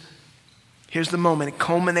this. Here's the moment. It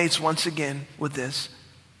culminates once again with this.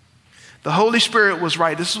 The Holy Spirit was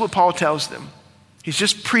right. This is what Paul tells them. He's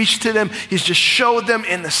just preached to them. He's just showed them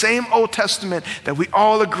in the same Old Testament that we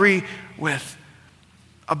all agree with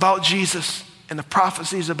about Jesus and the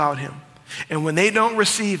prophecies about him. And when they don't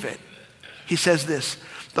receive it, he says this.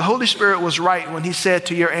 The Holy Spirit was right when he said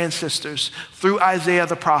to your ancestors through Isaiah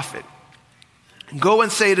the prophet, go and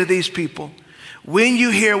say to these people, when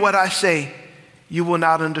you hear what I say, you will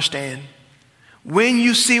not understand. When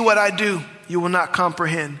you see what I do, you will not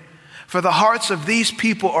comprehend. For the hearts of these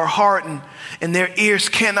people are hardened, and their ears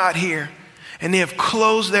cannot hear, and they have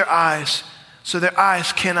closed their eyes, so their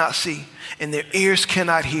eyes cannot see, and their ears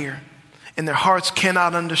cannot hear, and their hearts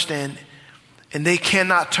cannot understand, and they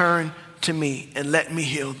cannot turn to me and let me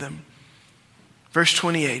heal them. Verse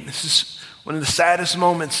 28, this is one of the saddest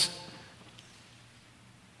moments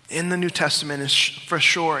in the New Testament, is for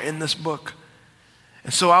sure in this book.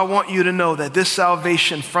 And so I want you to know that this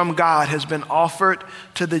salvation from God has been offered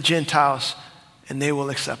to the Gentiles, and they will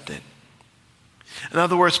accept it. In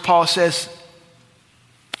other words, Paul says,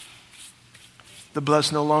 the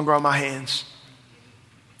blood's no longer on my hands.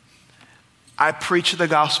 I preach the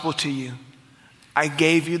gospel to you. I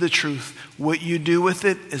gave you the truth. What you do with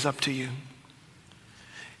it is up to you.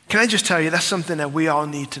 Can I just tell you, that's something that we all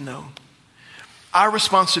need to know. Our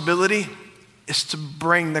responsibility is to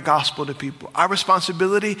bring the gospel to people. Our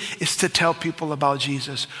responsibility is to tell people about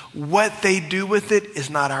Jesus. What they do with it is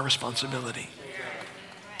not our responsibility.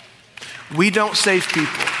 We don't save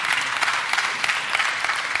people.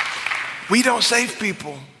 We don't save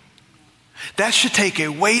people. That should take a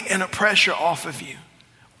weight and a pressure off of you.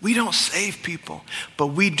 We don't save people, but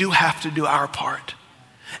we do have to do our part.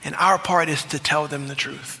 And our part is to tell them the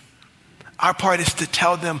truth. Our part is to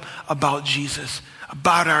tell them about Jesus,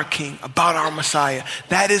 about our King, about our Messiah.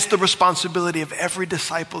 That is the responsibility of every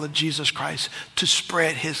disciple of Jesus Christ, to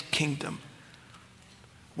spread his kingdom.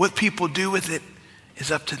 What people do with it is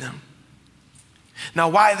up to them. Now,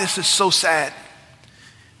 why this is so sad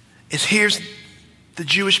is here's the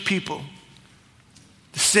Jewish people,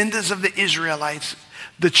 descendants of the Israelites,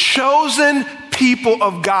 the chosen people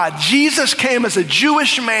of God. Jesus came as a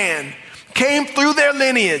Jewish man, came through their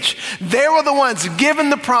lineage. They were the ones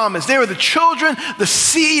given the promise. They were the children, the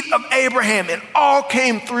seed of Abraham. It all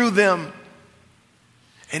came through them.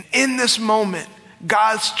 And in this moment,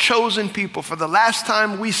 God's chosen people, for the last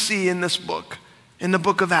time we see in this book, in the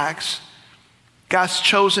book of Acts, God's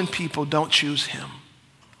chosen people don't choose him.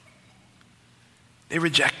 They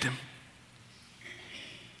reject him.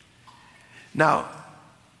 Now,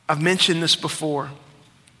 I've mentioned this before,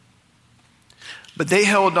 but they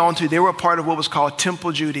held on to, they were a part of what was called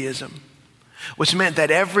Temple Judaism, which meant that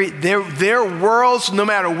their worlds, no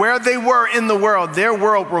matter where they were in the world, their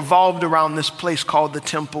world revolved around this place called the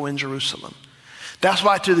Temple in Jerusalem. That's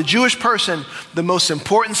why to the Jewish person, the most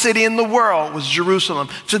important city in the world was Jerusalem.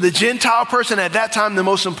 To the Gentile person at that time, the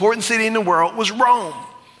most important city in the world was Rome.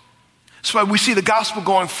 That's why we see the gospel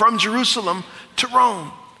going from Jerusalem to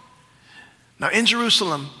Rome. Now in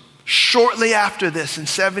Jerusalem, shortly after this, in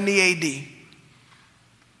 70 AD,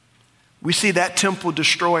 we see that temple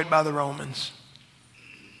destroyed by the Romans.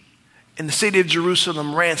 and the city of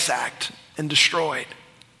Jerusalem ransacked and destroyed.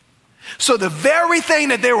 So the very thing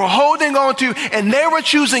that they were holding on to, and they were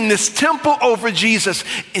choosing this temple over Jesus,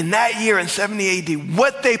 in that year in 70 AD,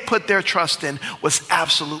 what they put their trust in was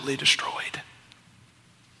absolutely destroyed.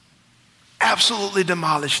 Absolutely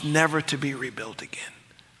demolished, never to be rebuilt again.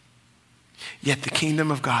 Yet the kingdom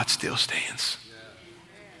of God still stands.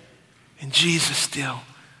 And Jesus still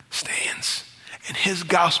stands. And his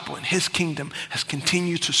gospel and his kingdom has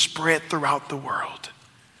continued to spread throughout the world.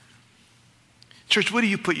 Church, what do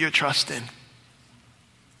you put your trust in?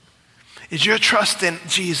 Is your trust in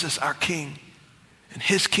Jesus, our King, and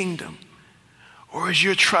his kingdom? Or is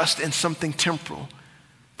your trust in something temporal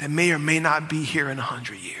that may or may not be here in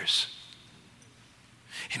 100 years?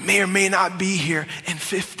 It may or may not be here in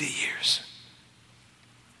 50 years.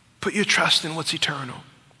 Put your trust in what's eternal.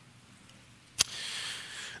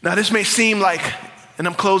 Now, this may seem like, and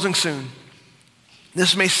I'm closing soon,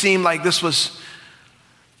 this may seem like this was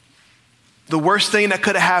the worst thing that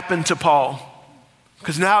could have happened to Paul,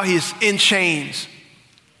 because now he's in chains.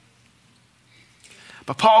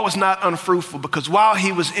 But Paul was not unfruitful, because while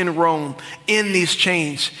he was in Rome in these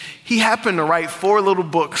chains, he happened to write 4 little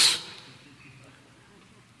books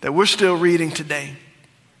that we're still reading today.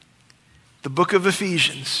 The book of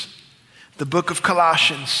Ephesians, the book of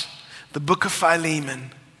Colossians, the book of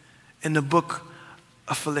Philemon, and the book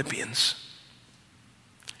of Philippians.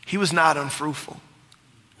 He was not unfruitful.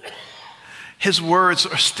 His words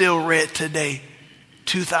are still read today,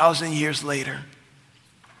 2,000 years later.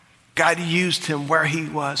 God used him where he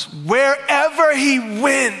was. Wherever he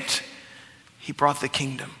went, he brought the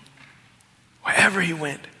kingdom. Wherever he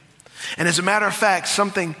went. And as a matter of fact,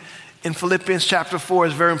 something in Philippians chapter 4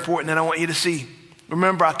 is very important that I want you to see.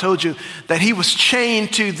 Remember, I told you that he was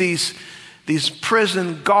chained to these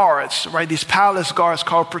prison guards, right? These palace guards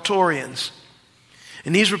called Praetorians.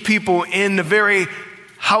 And these were people in the very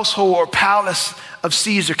household or palace of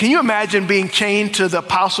Caesar. Can you imagine being chained to the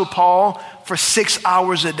Apostle Paul for 6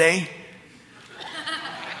 hours a day?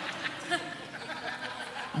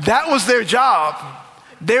 That was their job.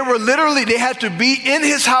 They had to be in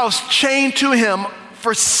his house chained to him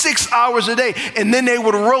for 6 hours a day. And then they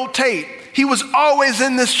would rotate. He was always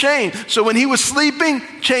in this chain. So when he was sleeping,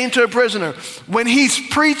 chained to a prisoner. When he's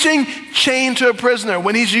preaching, chained to a prisoner.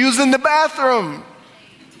 When he's using the bathroom.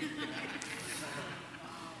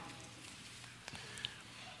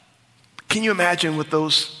 Can you imagine what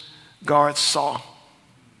those guards saw?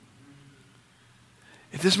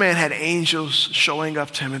 If this man had angels showing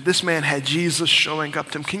up to him, if this man had Jesus showing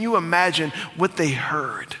up to him, can you imagine what they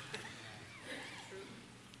heard?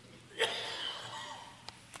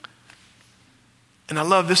 And I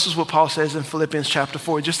love, this is what Paul says in Philippians chapter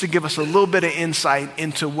 4, just to give us a little bit of insight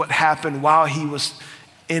into what happened while he was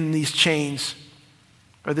in these chains,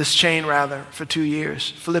 or this chain rather, for 2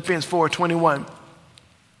 years. Philippians 4:21.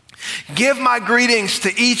 Give my greetings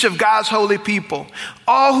to each of God's holy people,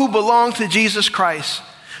 all who belong to Jesus Christ.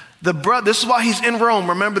 This is why he's in Rome,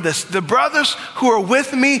 remember this. The brothers who are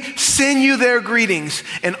with me send you their greetings,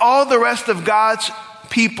 and all the rest of God's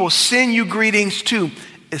people send you greetings too,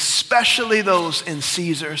 especially those in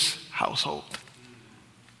Caesar's household.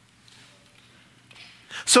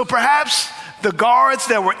 So perhaps the guards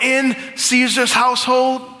that were in Caesar's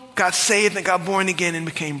household got saved and got born again and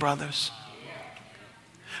became brothers.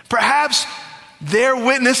 Perhaps their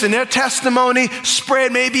witness and their testimony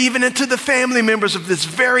spread maybe even into the family members of this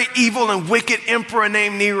very evil and wicked emperor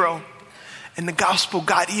named Nero. And the gospel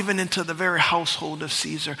got even into the very household of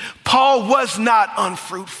Caesar. Paul was not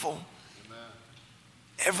unfruitful. Amen.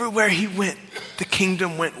 Everywhere he went, the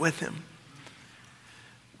kingdom went with him.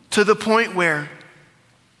 To the point where,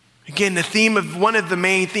 again, one of the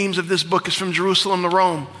main themes of this book is from Jerusalem to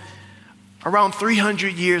Rome. Around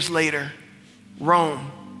 300 years later,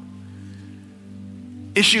 Rome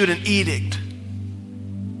issued an edict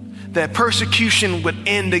that persecution would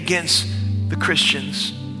end against the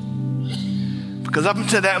Christians. Because up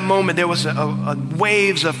until that moment, there was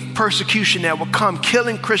waves of persecution that would come,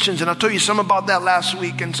 killing Christians. And I told you some about that last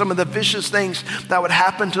week and some of the vicious things that would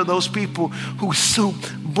happen to those people who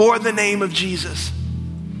bore the name of Jesus.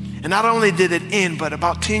 And not only did it end, but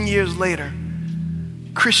about 10 years later,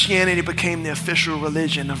 Christianity became the official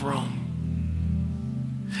religion of Rome.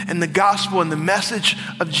 And the gospel and the message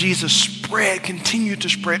of Jesus continued to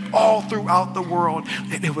spread all throughout the world.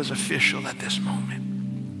 And it was official at this moment.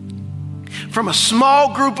 From a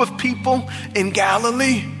small group of people in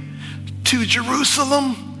Galilee to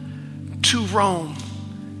Jerusalem to Rome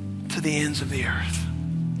to the ends of the earth.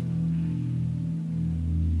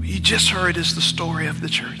 What you just heard is the story of the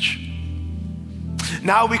church.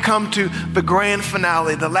 Now we come to the grand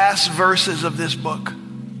finale, the last verses of this book.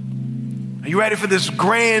 Are you ready for this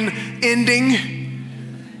grand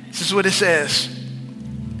ending? This is what it says.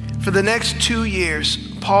 For the next 2 years,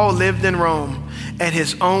 Paul lived in Rome at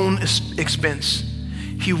his own expense.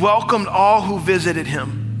 He welcomed all who visited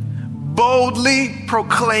him, boldly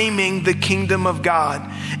proclaiming the kingdom of God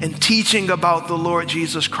and teaching about the Lord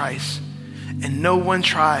Jesus Christ. And no one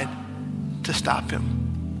tried to stop him.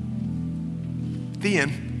 The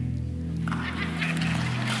end.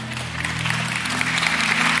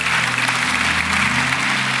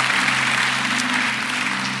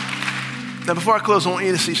 Now, before I close, I want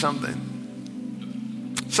you to see something.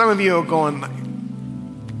 Some of you are going like,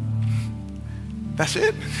 that's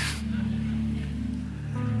it?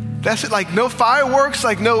 That's it? Like no fireworks,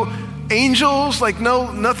 like no angels, like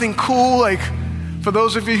nothing cool, like for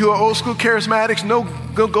those of you who are old school charismatics, no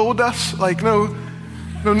gold dust, like no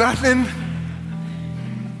nothing.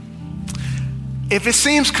 If it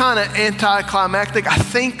seems kind of anticlimactic, I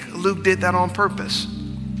think Luke did that on purpose.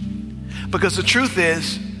 Because the truth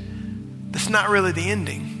is, that's not really the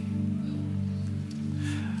ending.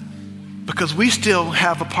 Because we still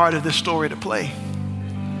have a part of this story to play.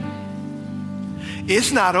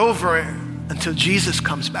 It's not over until Jesus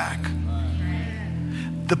comes back.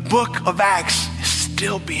 The book of Acts is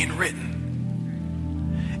still being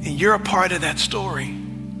written. And you're a part of that story.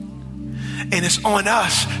 And it's on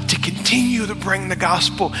us to continue to bring the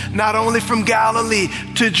gospel, not only from Galilee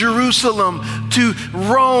to Jerusalem, to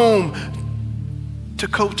Rome, to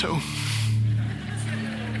Koto,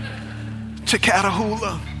 to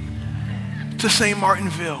Catahoula, to St.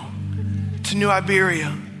 Martinville, to New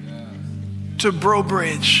Iberia, to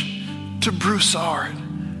Brobridge, to Broussard,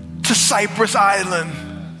 to Cypress Island.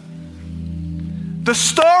 The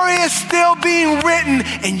story is still being written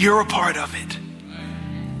and you're a part of it.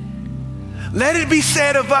 Let it be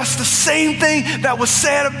said of us the same thing that was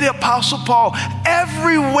said of the Apostle Paul.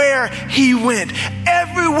 Everywhere he went,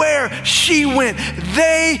 everywhere she went,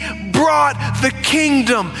 they brought the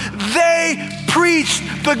kingdom. They preached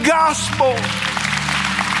the gospel.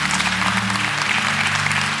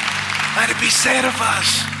 Let it be said of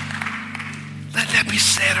us. Let that be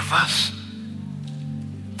said of us.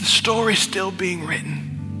 The story's still being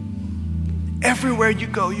written. Everywhere you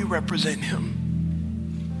go, you represent him.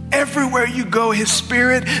 Everywhere you go, his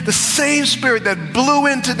spirit, the same spirit that blew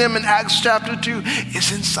into them in Acts chapter 2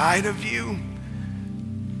 is inside of you.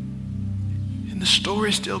 And the story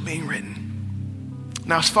is still being written.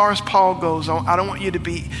 Now, as far as Paul goes, I don't want you to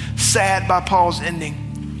be sad by Paul's ending.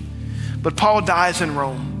 But Paul dies in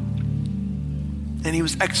Rome. And he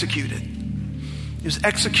was executed. He was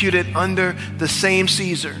executed under the same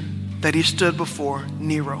Caesar that he stood before,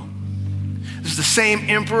 Nero. This is the same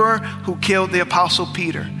emperor who killed the Apostle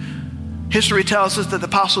Peter. History tells us that the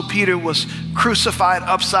Apostle Peter was crucified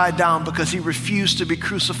upside down because he refused to be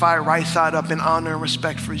crucified right side up in honor and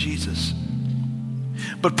respect for Jesus.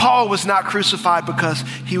 But Paul was not crucified because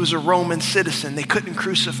he was a Roman citizen. They couldn't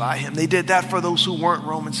crucify him. They did that for those who weren't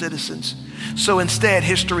Roman citizens. So instead,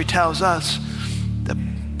 history tells us that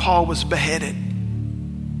Paul was beheaded.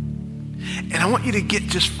 And I want you to get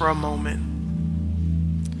just for a moment.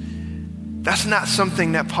 That's not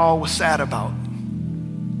something that Paul was sad about.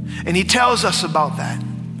 And he tells us about that.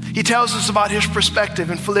 He tells us about his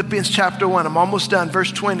perspective in Philippians chapter 1. I'm almost done,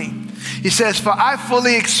 verse 20. He says, "For I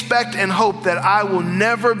fully expect and hope that I will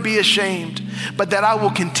never be ashamed, but that I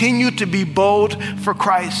will continue to be bold for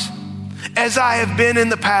Christ, as I have been in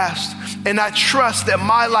the past. And I trust that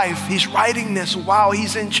my life," he's writing this while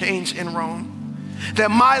he's in chains in Rome,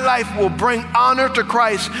 "that my life will bring honor to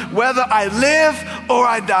Christ, whether I live or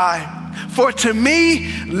I die. For to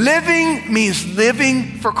me, living means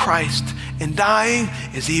living for Christ, and dying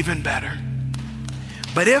is even better.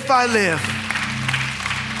 But if I live,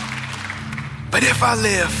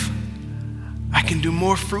 I can do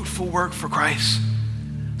more fruitful work for Christ.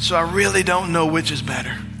 So I really don't know which is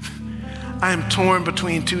better. I am torn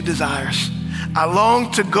between two desires. I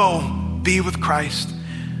long to go be with Christ,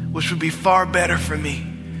 which would be far better for me.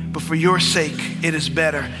 But for your sake, it is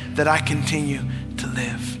better that I continue to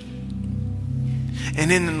live." And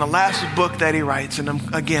then in the last book that he writes, and I'm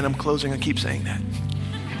closing, I keep saying that.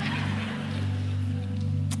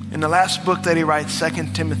 In the last book that he writes,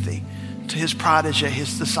 2 Timothy, to his protege,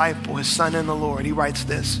 his disciple, his son in the Lord, he writes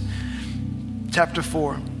this, chapter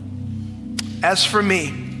 4. "As for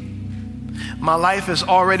me, my life has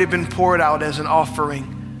already been poured out as an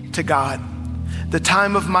offering to God. The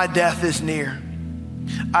time of my death is near.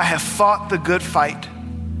 I have fought the good fight.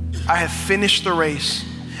 I have finished the race,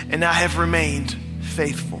 and I have remained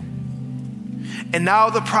faithful. And now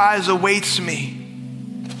the prize awaits me,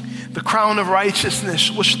 the crown of righteousness,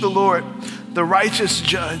 which the Lord, the righteous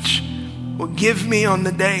judge, will give me on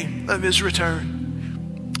the day of his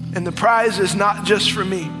return. And the prize is not just for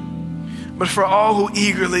me, but for all who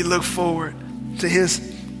eagerly look forward to his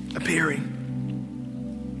appearing.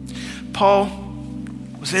 Paul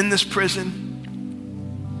was in this prison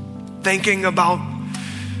thinking about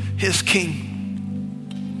his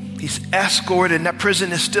king. He's escorted, and that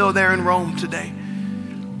prison is still there in Rome today.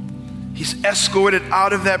 He's escorted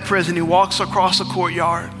out of that prison. He walks across a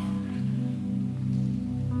courtyard.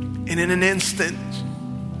 And in an instant,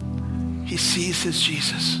 he sees his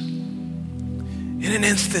Jesus. In an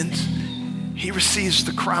instant, he receives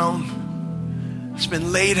the crown. It's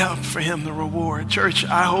been laid up for him, the reward. Church,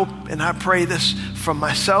 I hope and I pray this from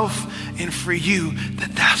myself and for you,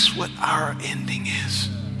 that that's what our ending is.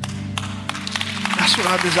 That's what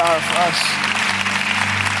I desire for us.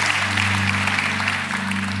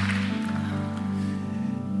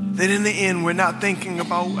 That in the end, we're not thinking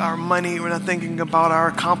about our money. We're not thinking about our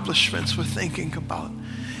accomplishments. We're thinking about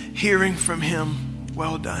hearing from him,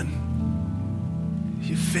 well done.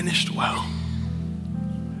 You finished well.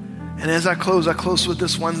 And as I close with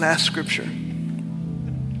this one last scripture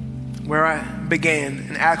where I began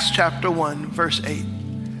in Acts chapter 1, verse 8.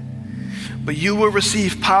 But you will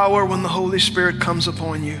receive power when the Holy Spirit comes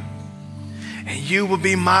upon you. And you will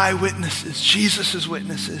be my witnesses, Jesus'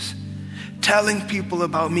 witnesses, telling people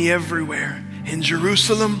about me everywhere, in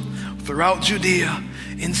Jerusalem, throughout Judea,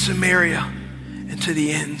 in Samaria, and to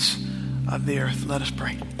the ends of the earth. Let us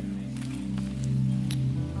pray.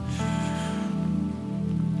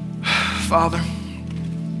 Father,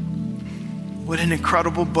 what an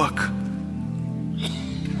incredible book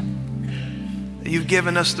that you've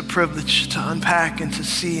given us the privilege to unpack and to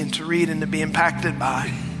see and to read and to be impacted by.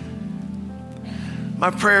 My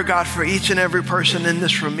prayer, God, for each and every person in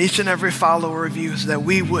this room, each and every follower of you, is that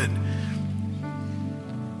we would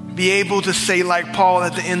be able to say like Paul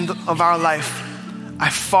at the end of our life, I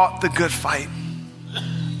fought the good fight.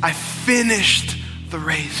 I finished the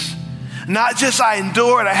race. Not just I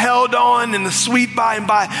endured, I held on in the sweet by and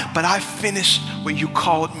by, but I finished what you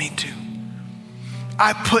called me to.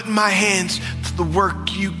 I put my hands to the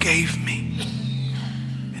work you gave me.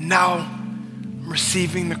 And now I'm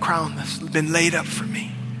receiving the crown that's been laid up for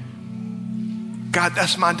me. God,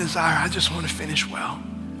 that's my desire. I just want to finish well.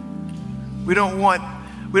 We don't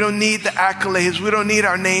need the accolades. We don't need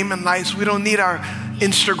our name and lights. We don't need our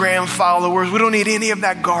Instagram followers. We don't need any of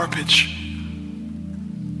that garbage.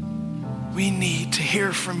 We need to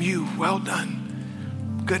hear from you. Well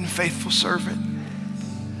done, good and faithful servant.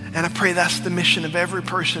 And I pray that's the mission of every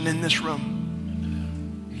person in this room.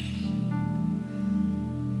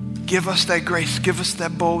 Give us that grace. Give us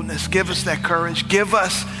that boldness. Give us that courage. Give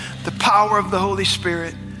us the power of the Holy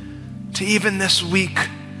Spirit to even this week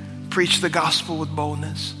preach the gospel with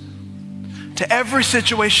boldness. To every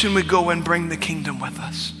situation we go and bring the kingdom with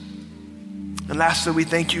us. And lastly, we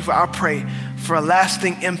thank you for, I pray, for a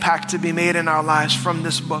lasting impact to be made in our lives from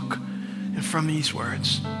this book and from these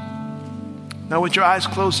words. Now with your eyes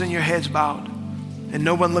closed and your heads bowed and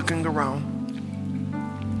no one looking around,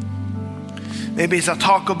 maybe as I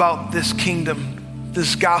talk about this kingdom,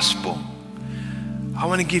 this gospel, I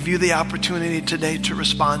want to give you the opportunity today to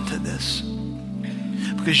respond to this.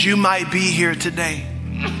 Because you might be here today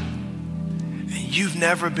and you've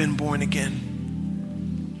never been born again.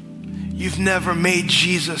 You've never made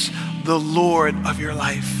Jesus the Lord of your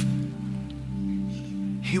life.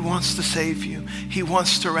 He wants to save you. He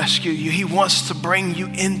wants to rescue you. He wants to bring you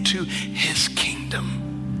into his kingdom.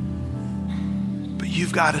 But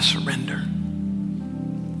you've got to surrender.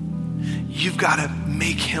 You've got to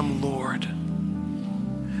make him Lord.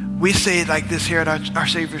 We say it like this here at our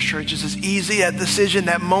Savior's Church. It's as easy, a decision,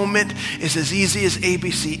 that moment is as easy as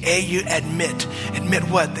ABC. A, you admit. Admit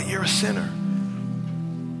what? That you're a sinner.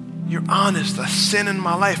 You're honest. I sin in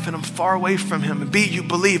my life and I'm far away from him. And B, you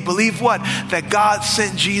believe. Believe what? That God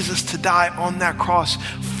sent Jesus to die on that cross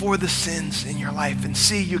for the sins in your life. And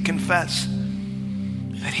C, you confess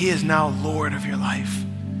that he is now Lord of your life.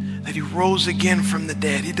 That he rose again from the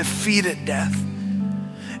dead. He defeated death.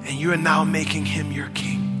 And you are now making him your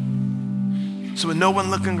king. So with no one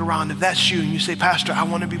looking around, if that's you and you say, Pastor, I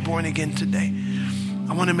want to be born again today.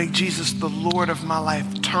 I want to make Jesus the Lord of my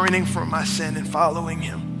life, turning from my sin and following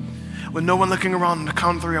him. With no one looking around, on the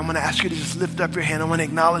count of three, I'm going to ask you to just lift up your hand. I want to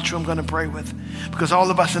acknowledge who I'm going to pray with. Because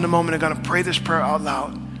all of us in a moment are going to pray this prayer out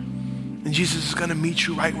loud. And Jesus is going to meet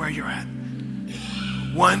you right where you're at.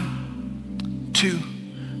 1, 2,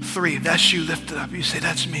 3. If that's you, lift it up. You say,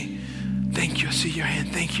 that's me. Thank you. I see your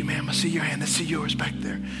hand. Thank you, ma'am. I see your hand. I see yours back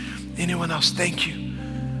there. Anyone else? Thank you.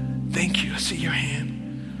 Thank you. I see your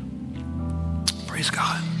hand. Praise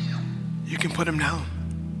God. You can put them down.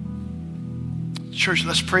 Church,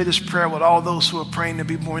 let's pray this prayer with all those who are praying to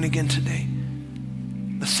be born again today.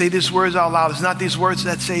 Let's say these words out loud. It's not these words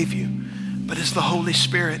that save you, but it's the Holy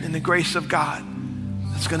Spirit and the grace of God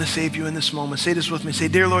that's going to save you in this moment. Say this with me. Say,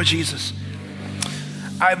 dear Lord Jesus,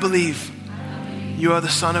 I believe you are the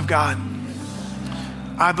Son of God.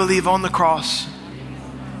 I believe on the cross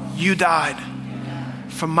you died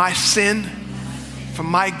for my sin, for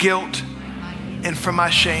my guilt, and for my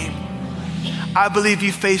shame. I believe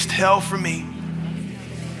you faced hell for me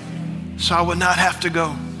so I would not have to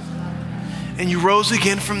go. And you rose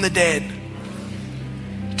again from the dead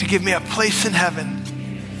to give me a place in heaven,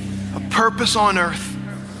 a purpose on earth,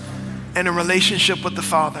 and a relationship with the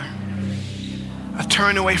Father. I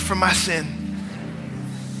turn away from my sin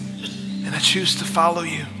and I choose to follow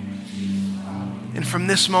you. And from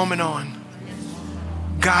this moment on,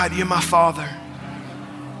 God, you're my Father.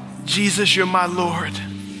 Jesus, you're my Lord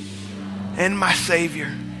and my Savior.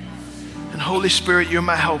 And Holy Spirit, you're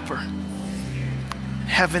my helper.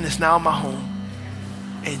 Heaven is now my home.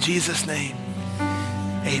 In Jesus' name,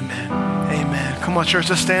 amen. Amen. Come on, church,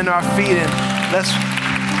 let's stand to our feet and let's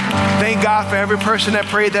thank God for every person that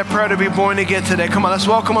prayed that prayer to be born again today. Come on, let's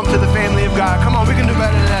welcome them to the family of God. Come on, we can do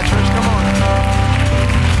better.